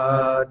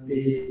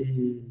ติ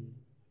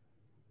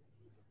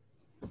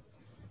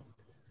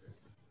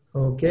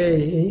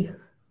Okay,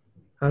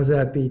 how's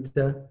that,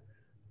 Peter?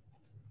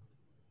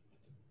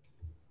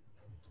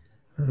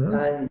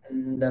 อัน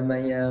ดัม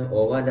ยังโอ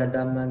วาด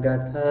ดัมมกั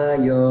ทธา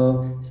โย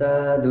สา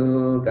ธุ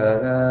กา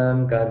ราม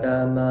กัต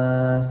มา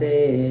เส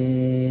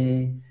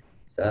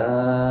สา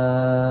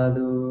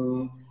ธุ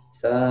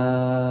สา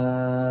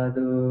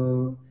ธุ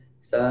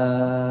สา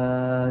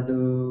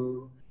ธุ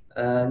อ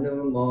นุ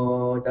โม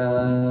ทา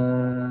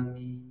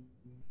มิ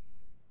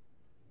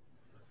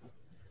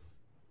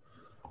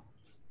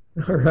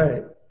All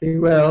right, be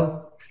well,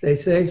 stay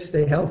safe,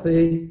 stay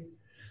healthy.